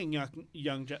seeing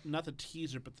young Jeff, not the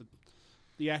teaser but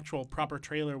the actual proper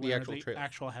trailer where they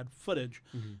actual had footage,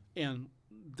 and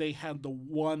they had the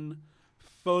one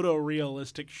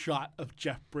photorealistic shot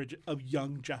of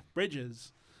young Jeff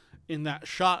Bridges, in that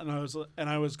shot, and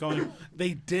I was going,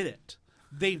 they did it.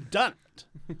 They've done it.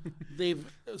 They've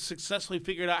successfully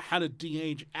figured out how to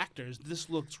de-age actors. This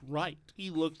looks right. He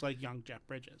looks like young Jeff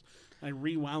Bridges. I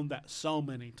rewound that so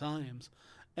many times,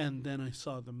 and then I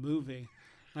saw the movie.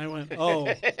 I went, oh,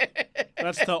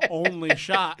 that's the only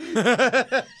shot.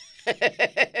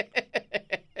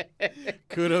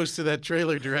 Kudos to that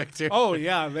trailer director. Oh,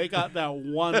 yeah, they got that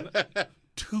 1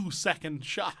 2-second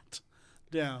shot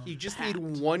down. You just pat.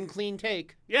 need one clean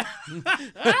take. Yeah.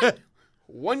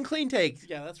 One clean take.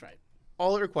 Yeah, that's right.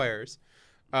 All it requires.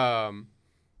 So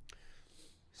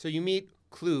you meet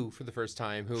Clue for the first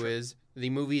time, who is the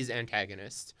movie's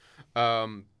antagonist.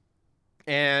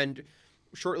 And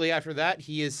shortly after that,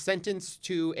 he is sentenced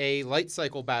to a light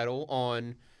cycle battle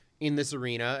in this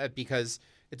arena because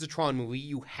it's a Tron movie.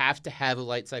 You have to have a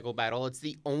light cycle battle. It's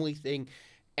the only thing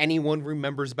anyone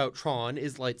remembers about Tron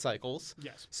is light cycles.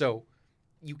 Yes. So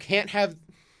you can't have...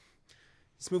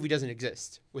 This movie doesn't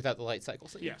exist without the light cycle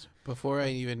scene. Yes. Before I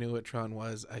even knew what Tron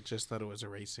was, I just thought it was a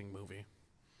racing movie.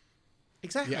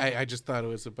 Exactly. Yeah, I just thought it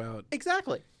was about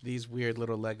Exactly. these weird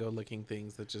little Lego-looking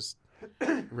things that just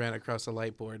ran across a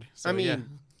light board. So, I mean, yeah.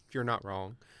 you're not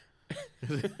wrong.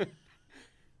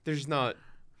 There's not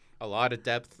a lot of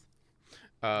depth.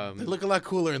 They look a lot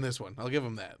cooler in this one. I'll give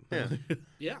them that.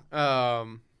 Yeah. Yeah.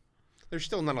 There's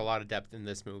still not a lot of depth in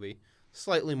this movie.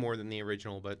 Slightly more than the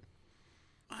original, but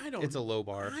it's a low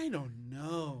bar. I don't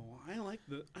know. I like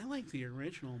the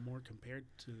original more compared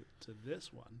to this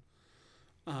one.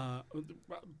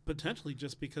 Potentially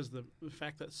just because the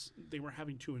fact that they were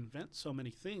having to invent so many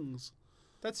things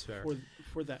That's fair.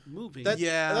 for that movie.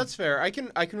 That's fair. I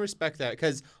can respect that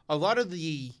because a lot of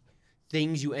the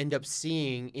things you end up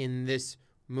seeing in this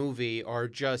movie are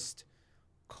just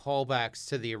callbacks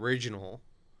to the original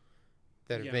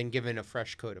that have been given a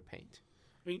fresh coat of paint,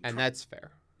 I mean, and that's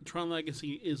fair. Tron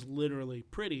Legacy is literally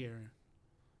prettier,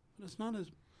 but it's not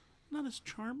as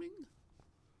charming.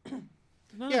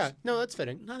 That's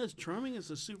fitting. Not as charming as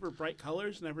the super bright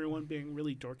colors and everyone being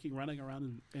really dorky running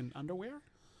around in underwear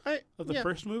of the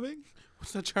first movie.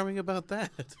 What's so charming about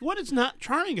that? What is not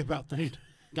charming about that,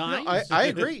 guys? No, I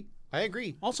agree. I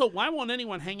agree. Also, why won't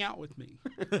anyone hang out with me?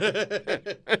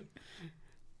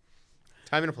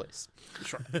 Time and a place.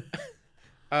 Sure.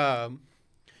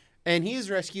 And he is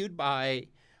rescued by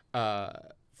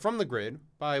from the grid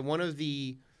by one of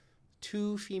the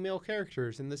 2 female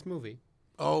characters in this movie.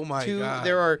 Oh my god.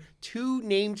 There are 2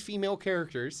 named female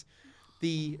characters.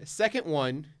 The second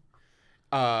one,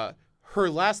 her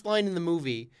last line in the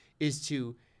movie is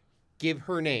to give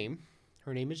her name.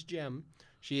 Her name is Jem.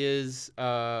 She is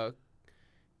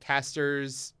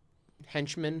Castor's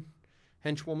henchwoman.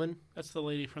 That's the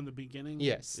lady from the beginning.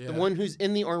 Yes, Yeah. the one who's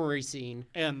in the armory scene.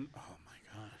 And oh my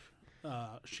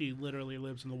gosh, she literally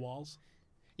lives in the walls.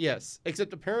 Yes,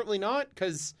 except apparently not,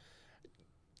 because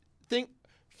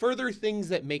further things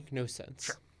that make no sense.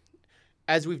 Sure.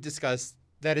 As we've discussed,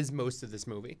 that is most of this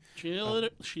movie. She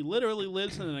literally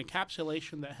lives in an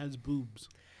encapsulation that has boobs.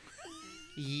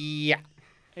 Yeah.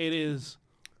 It is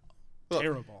Look,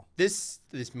 terrible. This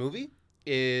movie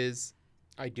is...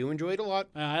 I do enjoy it a lot.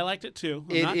 I liked it too.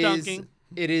 I'm It not is- dunking.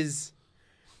 It is...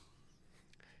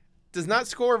 Does not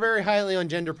score very highly on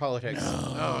gender politics.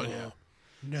 Oh yeah.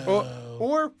 No.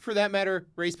 Or, for that matter,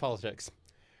 race politics.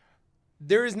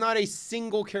 There is not a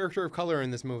single character of color in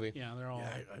this movie. Yeah, they're all.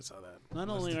 Yeah, I saw that. Not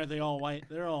only are they all white,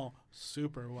 they're all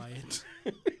super white.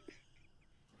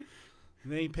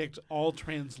 They picked all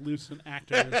translucent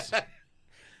actors.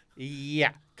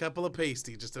 Yeah. Couple of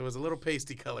pasty, just there was a little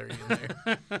pasty coloring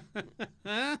in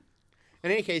there.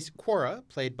 In any case, Quora,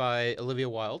 played by Olivia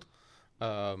Wilde,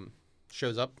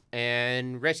 shows up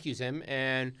and rescues him,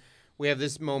 and we have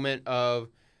this moment of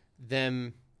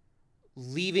them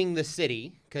leaving the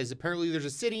city, because apparently there's a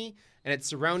city, and it's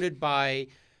surrounded by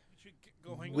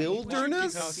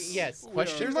wilderness? Yes.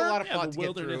 There's a lot of Yeah, plot the to get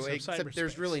wilderness through, of except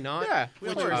there's cyberspace. really not. Yeah,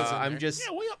 Which, wilderness is in I'm there. just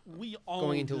Yeah, we all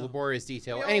going into know. laborious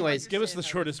detail. We all Anyways, Give us the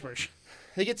shortest version.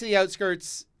 they get to the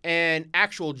outskirts, and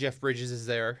actual Jeff Bridges is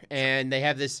there, and they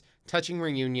have this touching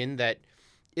reunion that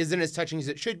isn't as touching as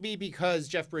it should be because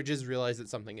Jeff Bridges realized that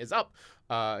something is up,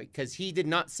 because he did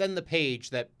not send the page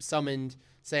that summoned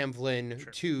Sam Flynn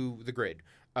to the grid.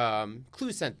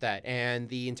 Clue sent that, and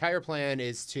the entire plan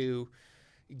is to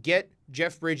get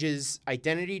Jeff Bridges'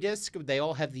 identity disc. They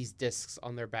all have these discs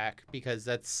on their back because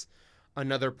that's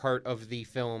another part of the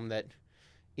film that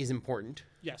is important.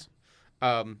 Yes.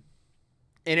 In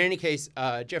any case,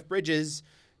 Jeff Bridges'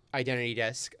 identity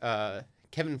disc,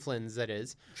 Kevin Flynn's that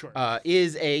is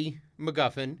a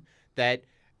MacGuffin that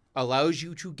allows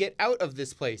you to get out of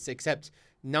this place, except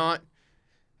not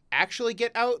actually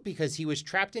get out because he was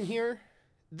trapped in here.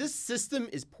 This system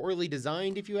is poorly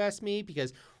designed, if you ask me,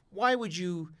 because why would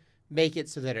you make it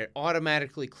so that it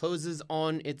automatically closes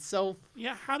on itself?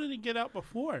 Yeah, how did he get out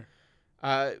before?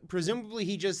 Presumably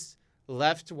he just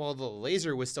left while the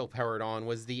laser was still powered on,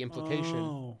 was the implication.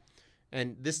 Oh.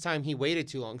 And this time he waited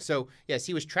too long. So, yes,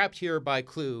 he was trapped here by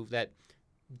Clue that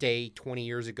day 20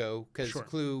 years ago because Sure.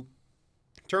 Clue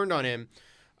turned on him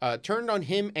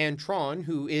and Tron,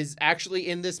 who is actually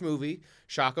in this movie,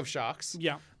 Shock of Shocks.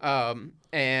 Yeah.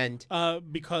 And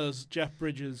Because Jeff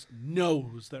Bridges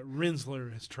knows that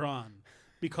Rinsler is Tron.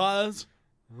 Because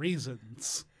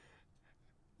reasons.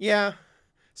 yeah,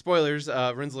 spoilers,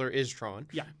 Rinsler is Tron.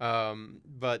 Yeah.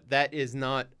 But that is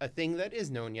not a thing that is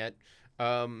known yet.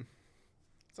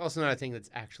 It's also not a thing that's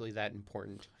actually that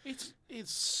important. It's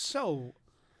so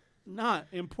not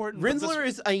important. but Rinsler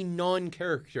is a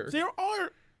non-character. there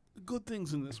are good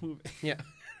things in this movie. Yeah.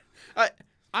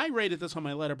 I rated this on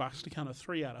my Letterboxd account a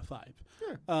 3 out of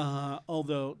 5.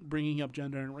 Although bringing up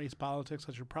gender and race politics,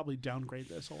 I should probably downgrade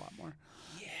this a lot more.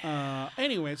 Yeah.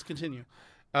 Anyways, continue.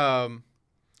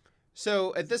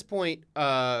 So at this point,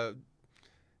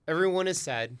 everyone is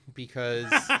sad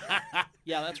because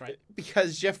Yeah, that's right.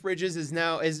 because Jeff Bridges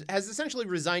has essentially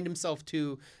resigned himself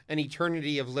to an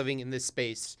eternity of living in this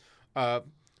space.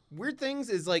 Weird things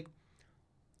is like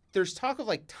there's talk of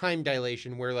like time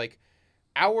dilation where like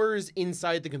hours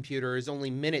inside the computer is only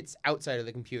minutes outside of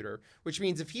the computer, which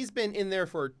means if he's been in there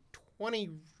for 20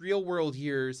 real world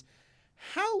years,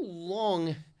 how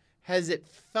long has it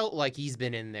felt like he's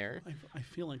been in there? I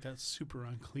feel like that's super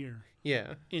unclear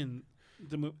Yeah. in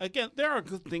the movie. Again, there are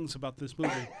good things about this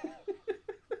movie.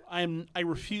 I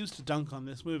refuse to dunk on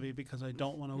this movie because I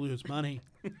don't want to lose money.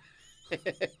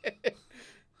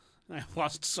 I've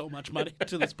lost so much money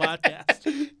to this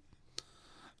podcast.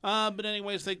 But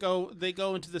anyways, they go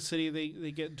into the city.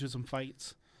 They get into some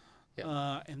fights,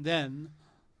 and then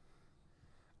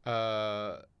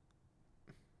Where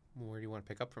do you want to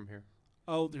pick up from here?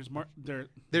 there's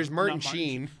There's Martin not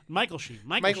Sheen. Michael Sheen,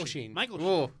 Michael Sheen.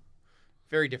 Whoa.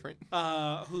 Very different.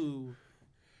 who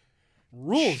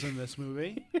rules in this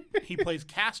movie. He plays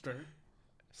Castor.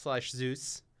 /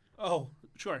 Zeus. Oh,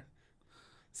 sure,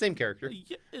 Same character.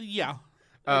 yeah,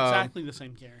 exactly the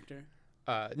same character.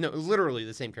 No, literally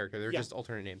the same character. They're Yeah. just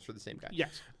alternate names for the same guy.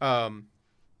 Yes,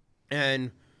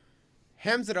 And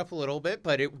hams it up a little bit,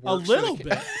 but it a works. little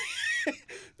bit.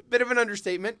 Bit of an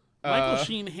understatement. Michael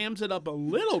Sheen hams it up a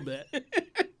little bit.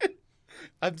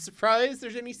 I'm surprised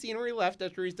there's any scenery left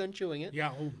after he's done chewing it.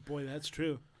 Yeah, oh boy, that's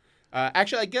true.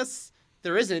 Actually, I guess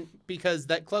there isn't because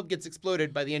that club gets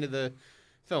exploded by the end of the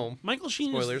film. Michael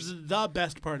Sheen Spoilers. is the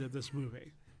best part of this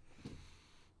movie.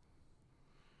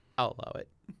 I'll allow it.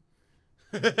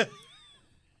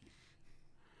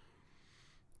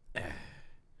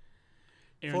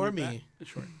 Aaron, For you're me. back?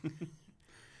 Sure.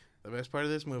 The best part of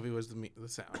this movie was the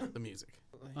sound, the music.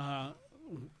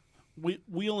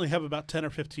 We only have about 10 or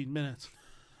 15 minutes.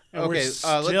 And Okay, we're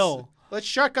still let's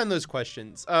shotgun those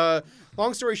questions.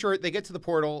 Long story short, they get to the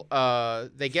portal.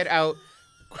 They get out.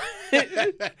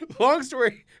 Long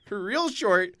story real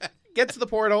short, get to the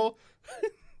portal.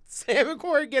 Sam and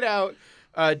Corey get out.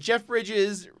 Jeff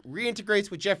Bridges reintegrates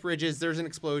with Jeff Bridges. There's an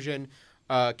explosion.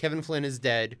 Kevin Flynn is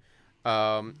dead.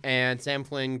 And Sam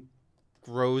Flynn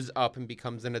grows up and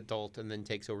becomes an adult and then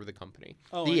takes over the company.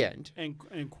 The end.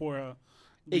 And Cora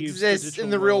Exists digital in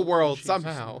the real world and she exists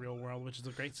somehow. In the real world, which is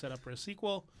a great setup for a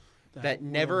sequel. That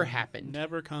never will happened.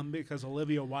 Never come because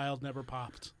Olivia Wilde never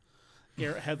popped.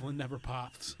 Garrett Hedlund never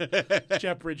popped.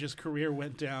 Jeff Bridges' career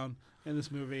went down, and this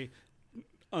movie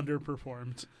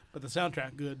underperformed. But the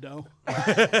soundtrack good though.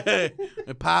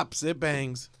 It pops, it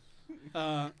bangs.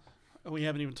 We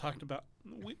haven't even talked about.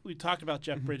 We talked about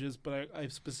Jeff Bridges, but I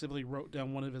specifically wrote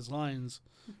down one of his lines,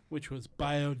 which was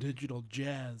 "Biodigital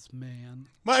jazz, man."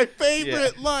 My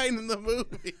favorite line in the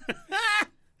movie.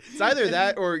 It's either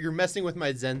that or you're messing with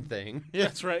my Zen thing.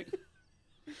 That's right.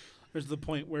 There's the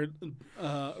point where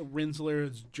Rinsler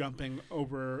is jumping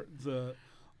over the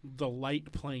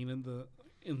light plane in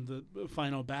the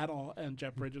final battle, and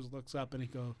Jeff Bridges looks up and he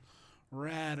goes,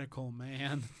 "Radical,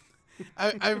 man."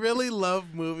 I really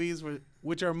love movies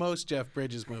which are most Jeff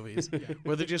Bridges movies,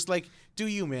 where they're just like, "Do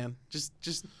you, man? Just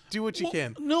do what you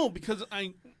can." No, because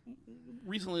I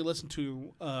recently listened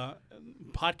to a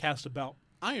podcast about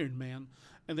Iron Man,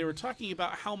 and they were talking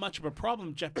about how much of a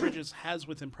problem Jeff Bridges has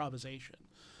with improvisation.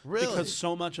 Really? Because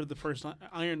so much of the first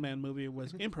Iron Man movie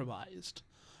was improvised,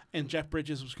 and Jeff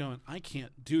Bridges was going, "I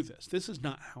can't do this. This is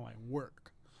not how I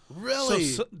work." Really?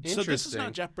 So this is Interesting.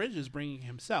 not Jeff Bridges bringing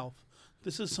himself.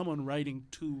 This is someone writing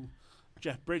to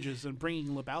Jeff Bridges and bringing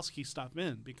Lebowski stuff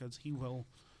in because he will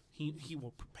he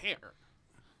will prepare.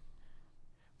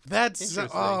 That's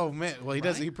Interesting. oh man. Well, he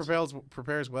does. He Right?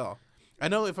 prepares well. I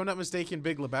know, if I'm not mistaken,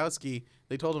 Big Lebowski,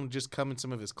 they told him to just come in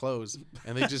some of his clothes,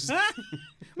 and they just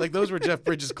like those were Jeff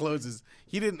Bridges' clothes.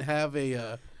 He didn't have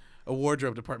a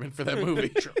wardrobe department for that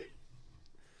movie.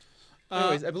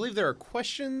 Anyways, I believe there are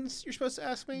questions you're supposed to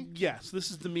ask me. Yes,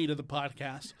 this is the meat of the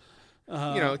podcast.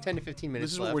 10 to 15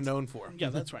 minutes This is left. what we're known for. Yeah,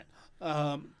 that's right.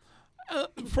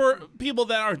 For people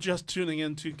that are just tuning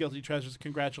in to Guilty Treasures,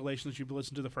 congratulations. You've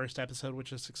listened to the first episode, which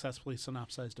has successfully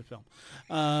synopsized a film.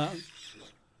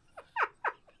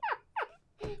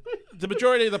 The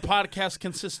majority of the podcast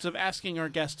consists of asking our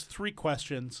guests 3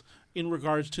 questions in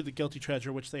regards to the Guilty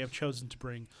Treasure, which they have chosen to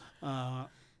bring.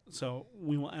 So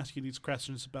we will ask you these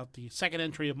questions about the second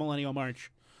entry of Millennial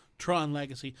March, Tron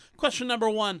Legacy. Question number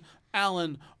 1,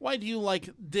 Alan, why do you like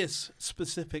this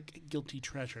specific Guilty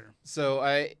Treasure? So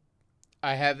I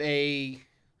have an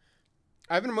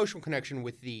emotional connection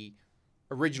with the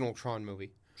original Tron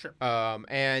movie. Sure.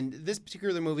 And this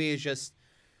particular movie is just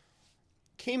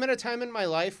came at a time in my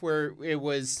life where it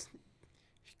was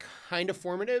kind of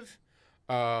formative.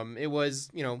 It was,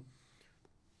 a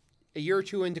year or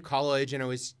 2 into college, and I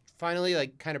was finally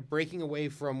like kind of breaking away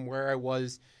from where I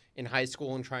was in high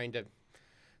school and trying to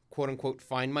quote unquote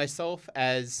find myself,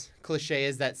 as cliche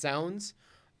as that sounds.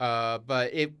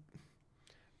 But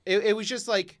it was just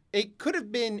like, it could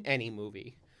have been any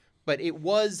movie, but it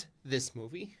was this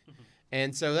movie. Mm-hmm.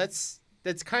 And so that's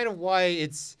kind of why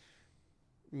it's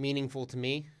meaningful to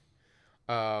me.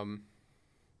 And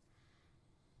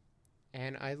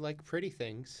I like pretty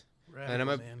things.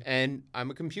 And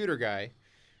I'm a computer guy.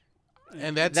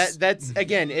 And that's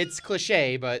again, it's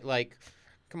cliche, but like,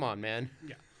 come on, man.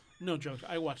 Yeah, no joke.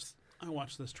 I watched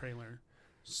this trailer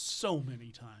so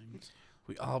many times.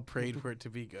 we all prayed for it to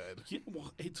be good. Yeah,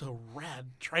 well, it's a rad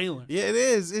trailer. Yeah, it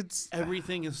is. It's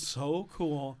Everything is so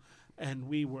cool, and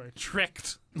we were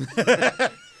tricked.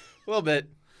 A little bit.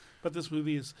 But this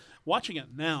movie is, watching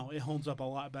it now, it holds up a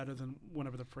lot better than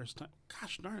whenever the first time.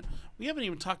 Gosh darn, we haven't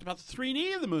even talked about the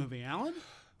 3D of the movie, Alan.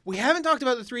 We haven't talked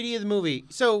about the 3D of the movie.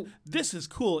 So This is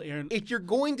cool, Aaron. if you're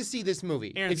going to see this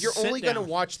movie, Aaron, if you're sit only going to down.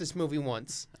 watch this movie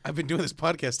once, I've been doing this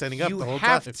podcast standing up you the whole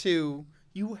have time.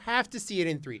 you have to see it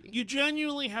in 3D. You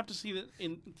genuinely have to see that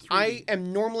in 3D. I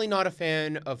am normally not a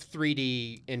fan of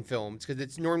 3D in films because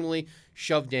it's normally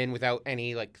shoved in without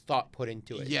any like thought put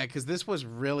into it. Yeah, because this was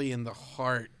really in the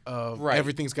heart of Right.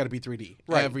 everything's got to be 3D.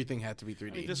 Right. Everything had to be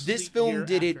 3D. I mean, is This the film year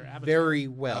did it after Avatar. very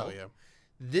well. Oh yeah,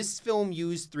 This film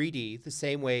used 3D the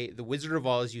same way The Wizard of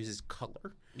Oz uses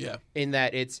color, yeah. in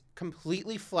that it's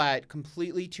completely flat,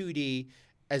 completely 2D,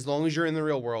 as long as you're in the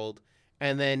real world.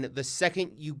 And then the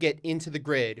second you get into the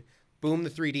grid, boom, the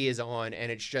 3D is on,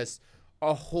 and it's just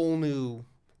a whole new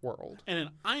world. And in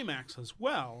IMAX as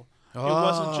well, it Oh.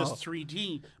 wasn't just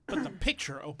 3D, but the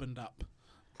picture opened up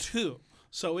too.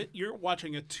 So you're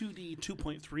watching a 2D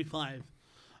 2.35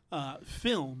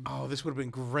 film. Oh, this would have been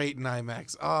great in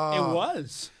IMAX. It Oh,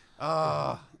 was.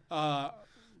 Oh,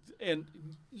 And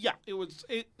yeah, it was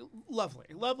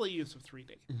lovely use of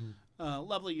 3D.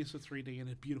 Lovely use of 3D, and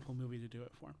a beautiful movie to do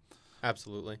it for.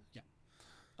 Absolutely.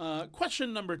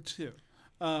 Question number 2.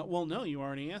 Well, no, you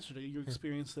already answered it. You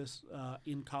experienced this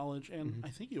in college, and I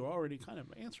think you already kind of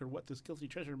answered what this guilty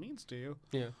treasure means to you.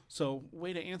 Yeah. So,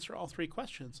 way to answer all 3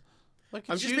 questions. look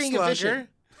I'm at just you, being Slugger.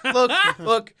 efficient.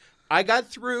 Look, I got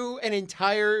through an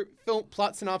entire film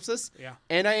plot synopsis, Yeah.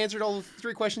 and I answered all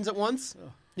 3 questions at once.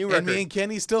 New And record. me and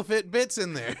Kenny still fit bits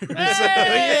in there. So,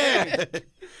 Hey! yeah.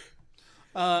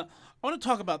 I want to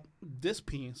talk about this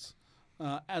piece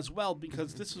as well,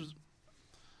 because this was,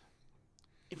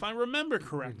 if I remember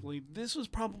correctly, this was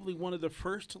probably one of the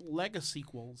first Lego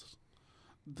sequels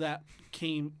that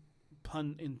came,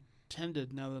 pun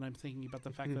intended, now that I'm thinking about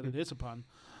the fact that it is a pun.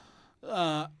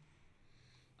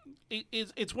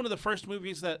 It's one of the first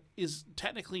movies that is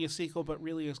technically a sequel, but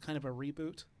really is kind of a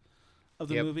reboot of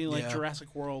the Yep. movie, like Yeah.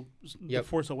 Jurassic World, The Yep.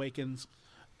 Force Awakens,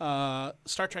 Star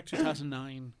Trek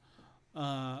 2009.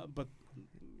 But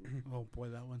oh boy,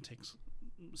 that one takes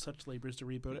such labors to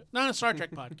reboot it. Not a Star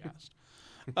Trek podcast.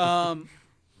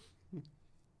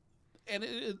 And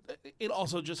it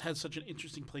also just has such an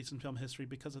interesting place in film history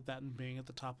because of that and being at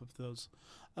the top of those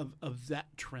of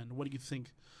that trend. What do you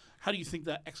think? How do you think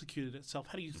that executed itself?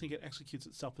 How do you think it executes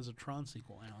itself as a Tron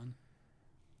sequel, Alan?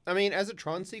 I mean, as a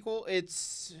Tron sequel,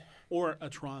 it's Or a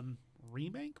Tron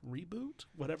remake, reboot,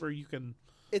 whatever you can.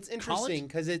 interesting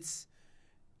because it's,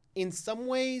 in some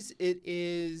ways, it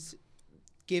is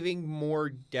giving more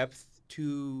depth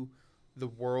to the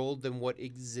world than what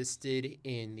existed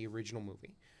in the original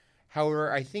movie.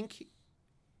 However, I think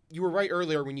you were right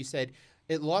earlier when you said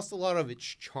it lost a lot of its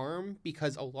charm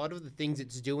because a lot of the things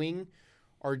it's doing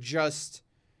are just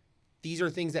these are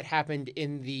things that happened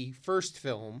in the first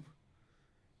film,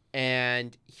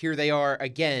 and here they are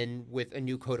again with a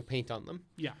new coat of paint on them.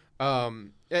 Yeah.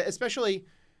 Especially,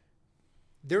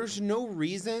 there's no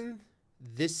reason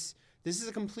this is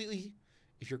a completely,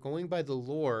 if you're going by the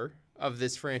lore of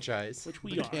this franchise, Which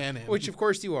we are. Canon. which of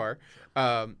course you are,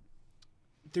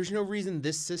 there's no reason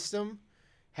this system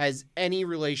has any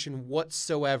relation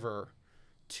whatsoever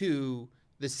to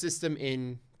the system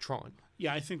in Tron.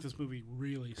 Yeah, I think this movie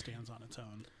really stands on its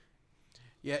own.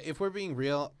 Yeah, if we're being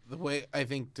real, the way I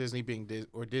think Disney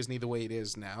Disney the way it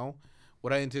is now,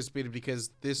 what I anticipated,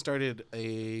 because this started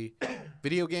a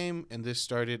video game and this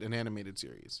started an animated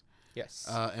series. Yes.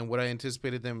 And what I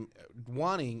anticipated them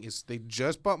wanting is they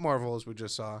just bought Marvel, as we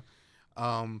just saw.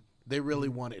 They really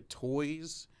wanted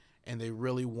toys, and they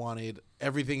really wanted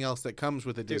everything else that comes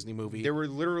with a Disney movie. There were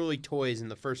literally toys in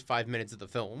the first 5 minutes of the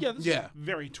film. Yeah, this Yeah. is a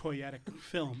very toyetic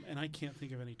film, and I can't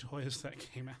think of any toys that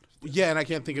came out of this. Yeah, and I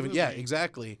can't think of it. Yeah, movie.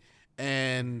 exactly.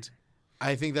 And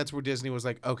I think that's where Disney was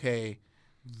like, okay,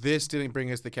 this didn't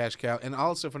bring us the cash cow. And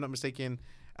also, if I'm not mistaken,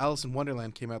 Alice in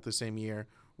Wonderland came out the same year,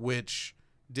 which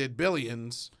did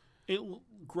billions. It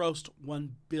grossed $1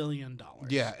 billion.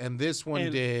 Yeah, and this one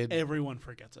And did. Everyone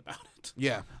forgets about it.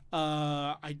 Yeah,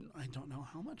 I don't know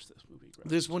how much this movie grossed.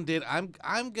 this one did.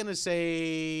 I'm gonna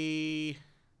say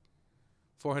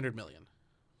 400 million.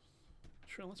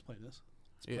 Sure, let's play this.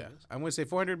 Let's play Yeah, this. I'm gonna say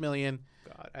 400 million.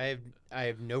 God, I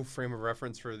have no frame of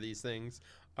reference for these things.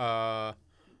 I'm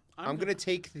gonna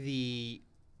take the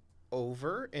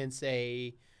over and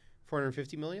say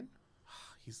 450 million.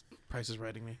 He's Price is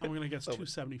writing me. I'm gonna guess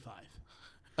 275.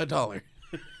 $1.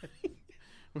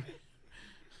 Here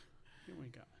we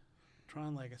go.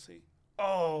 Tron Legacy.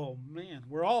 Oh man,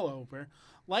 we're all over.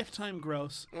 Lifetime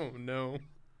gross Oh no.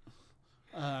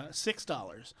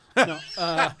 $6. No.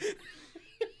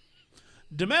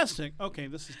 Domestic. Okay,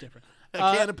 this is different. A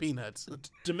can of peanuts.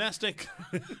 Domestic.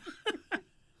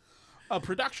 A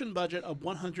production budget of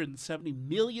 $170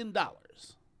 million.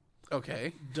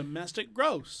 Okay. Domestic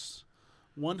gross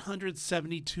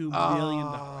 $172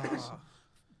 million.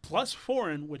 Plus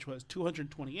foreign, which was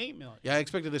 $228 million. Yeah, I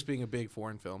expected this being a big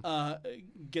foreign film.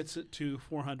 Gets it to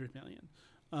 $400 million.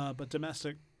 But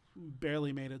domestic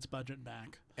barely made its budget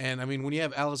back. And I mean, when you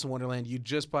have Alice in Wonderland, you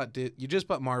just bought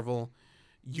Marvel.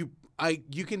 You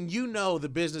know the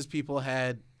business people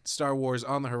had Star Wars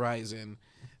on the horizon.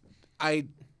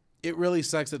 It really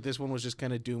sucks that this one was just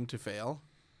kind of doomed to fail.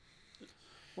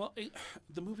 Well,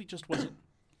 the movie just wasn't.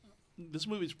 This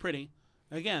movie's pretty.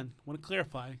 Again, want to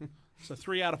clarify. It's a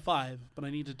 3 out of 5, but I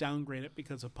need to downgrade it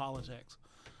because of politics.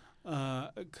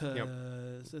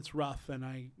 Because it's rough, and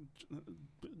I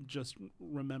just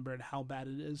remembered how bad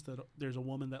it is that there's a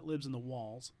woman that lives in the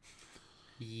walls.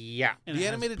 Yeah. And The it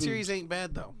has animated boobs. series ain't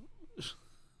bad though.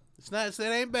 It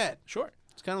ain't bad. Sure.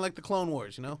 It's kind of like the Clone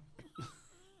Wars, you know.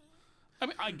 I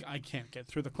mean, I can't get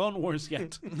through the Clone Wars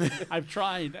yet. I've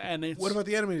tried, and it's What about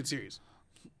the animated series?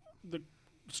 the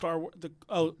Star Wars.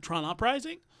 Tron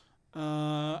Uprising.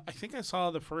 I think I saw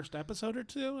the first episode or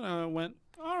two, and I went,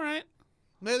 all right.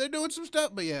 They're doing some stuff,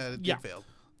 but yeah, it Yeah. failed.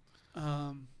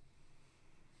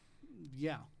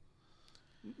 Yeah.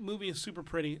 Movie is super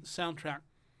pretty. Soundtrack,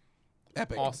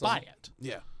 Epic. Awesome. buy it.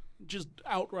 Yeah. Just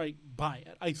outright buy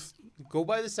it. Go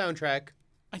buy the soundtrack.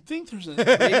 I think there's a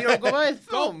Maybe don't go buy the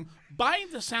film. buy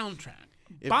the soundtrack.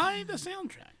 Buy the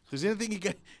soundtrack. If there's anything you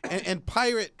get, and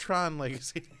pirate Tron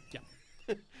Legacy.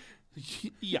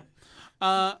 Yeah.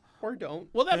 Or don't.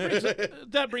 Well,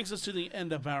 that brings us to the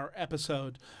end of our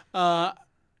episode.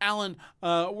 Alan,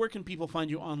 where can people find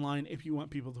you online if you want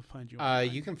people to find you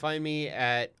online? You can find me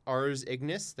at Ars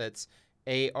Ignis. That's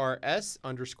ARS_IGNIS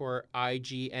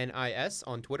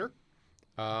on Twitter.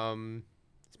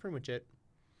 That's pretty much it.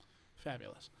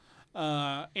 Fabulous.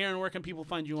 Aaron, where can people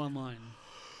find you online?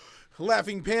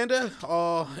 Laughing Panda,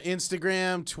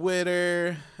 Instagram,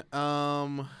 Twitter,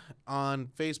 on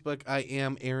Facebook. I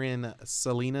am Aaron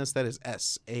Salinas. That is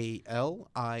SALINAS.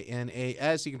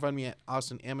 You can find me at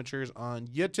Austin Amateurs on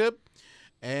YouTube,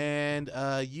 and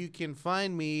you can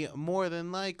find me more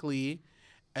than likely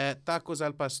at Tacos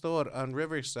al Pastor on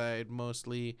Riverside,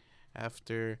 mostly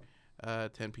after 10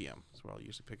 p.m. That's where I'll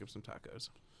usually pick up some tacos.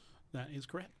 That is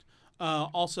correct.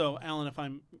 Also, Alan, if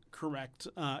I'm correct,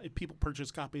 if people purchase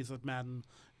copies of Madden,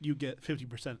 you get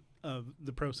 50% of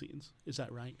the proceeds. Is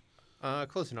that right?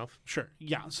 Close enough. Sure.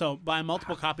 Yeah. So buy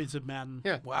multiple copies of Madden.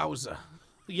 Yeah. Wowza.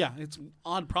 Yeah, it's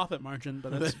odd profit margin,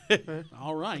 but that's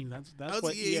all right. That's How's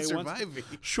what EA EA wants. surviving?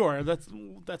 Sure,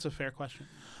 that's a fair question.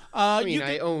 I You mean, can-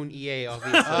 I own EA,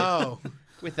 obviously. Oh.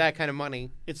 with that kind of money.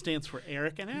 It stands for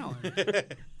Eric and Alan.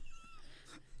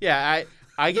 Yeah,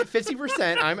 I get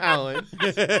 50%. I'm Alan.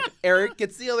 Eric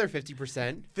gets the other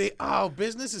 50%.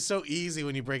 Business is so easy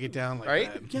when you break it down like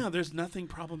Right? that. Yeah, there's nothing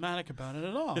problematic about it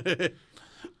at all.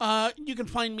 You can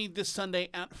find me this Sunday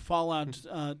at Fallout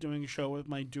doing a show with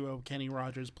my duo, Kenny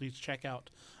Rogers. Please check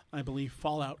out, I believe,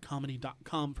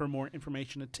 falloutcomedy.com for more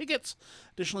information and tickets.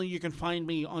 Additionally, you can find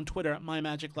me on Twitter at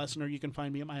MyMagicLesson, or you can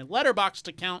find me at my Letterboxd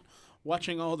account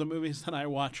watching all the movies that I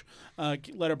watch.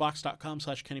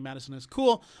 Letterboxd.com/Kenny Madison is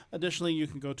cool. Additionally, you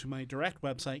can go to my direct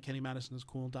website,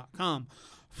 KennyMadisonIsCool.com.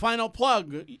 Final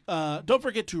plug, don't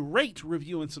forget to rate,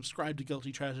 review, and subscribe to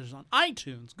Guilty Treasures on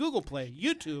iTunes, Google Play,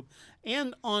 YouTube,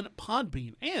 and on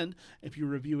Podbean. And if your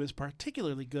review is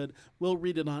particularly good, we'll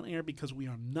read it on air because we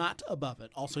are not above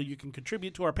it. Also, you can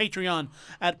contribute to our Patreon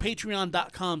at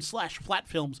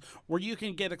patreon.com/flatfilms, where you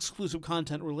can get exclusive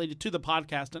content related to the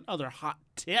podcast and other hot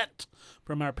tit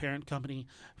from our parent company,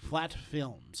 Flat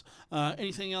Films.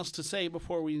 Anything else to say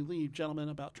before we leave, gentlemen,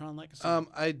 about Tron Legacy?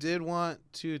 I did want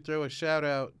to throw a shout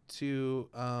out to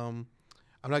I'm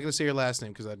not going to say her last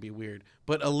name because that'd be weird,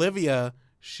 but Olivia.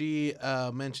 She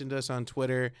mentioned us on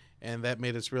Twitter, and that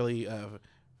made us really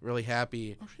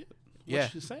happy. Oh, shit. What Yeah.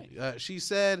 did she say? She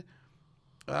said,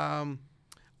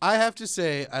 I have to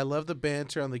say, I love the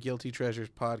banter on the Guilty Treasures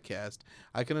podcast.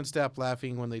 I couldn't stop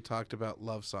laughing when they talked about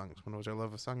love songs. When was our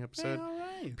love song episode? Hey, all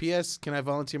right. P.S. Can I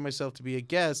volunteer myself to be a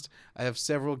guest? I have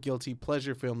several guilty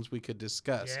pleasure films we could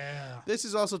discuss. Yeah. This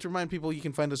is also to remind people you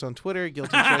can find us on Twitter,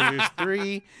 Guilty Treasures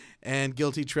 3, and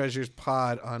Guilty Treasures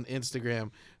Pod on Instagram.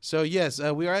 So, yes,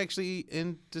 we are actually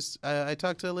in this. I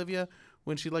talked to Olivia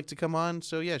when she'd like to come on.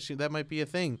 So, yeah, that might be a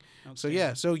thing. So,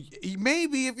 yeah. So,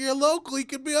 maybe if you're local, you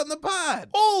could be on the pod.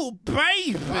 Oh,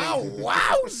 baby! Oh,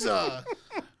 wowza!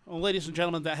 Well, ladies and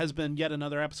gentlemen, that has been yet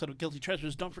another episode of Guilty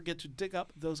Treasures. Don't forget to dig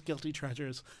up those guilty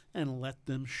treasures and let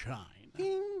them shine.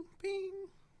 Bing, bing,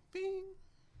 bing.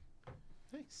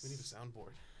 Nice. We need a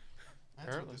soundboard. That's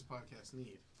Apparently. what this podcast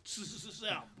needs.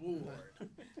 Soundboard.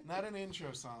 Not an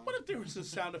intro song. What if there was a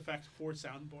sound effect for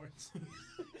soundboards?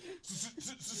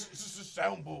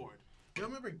 Soundboard. You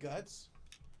remember Guts?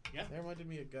 Yeah. That reminded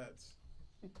me of Guts.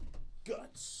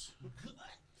 Guts.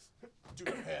 Do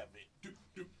a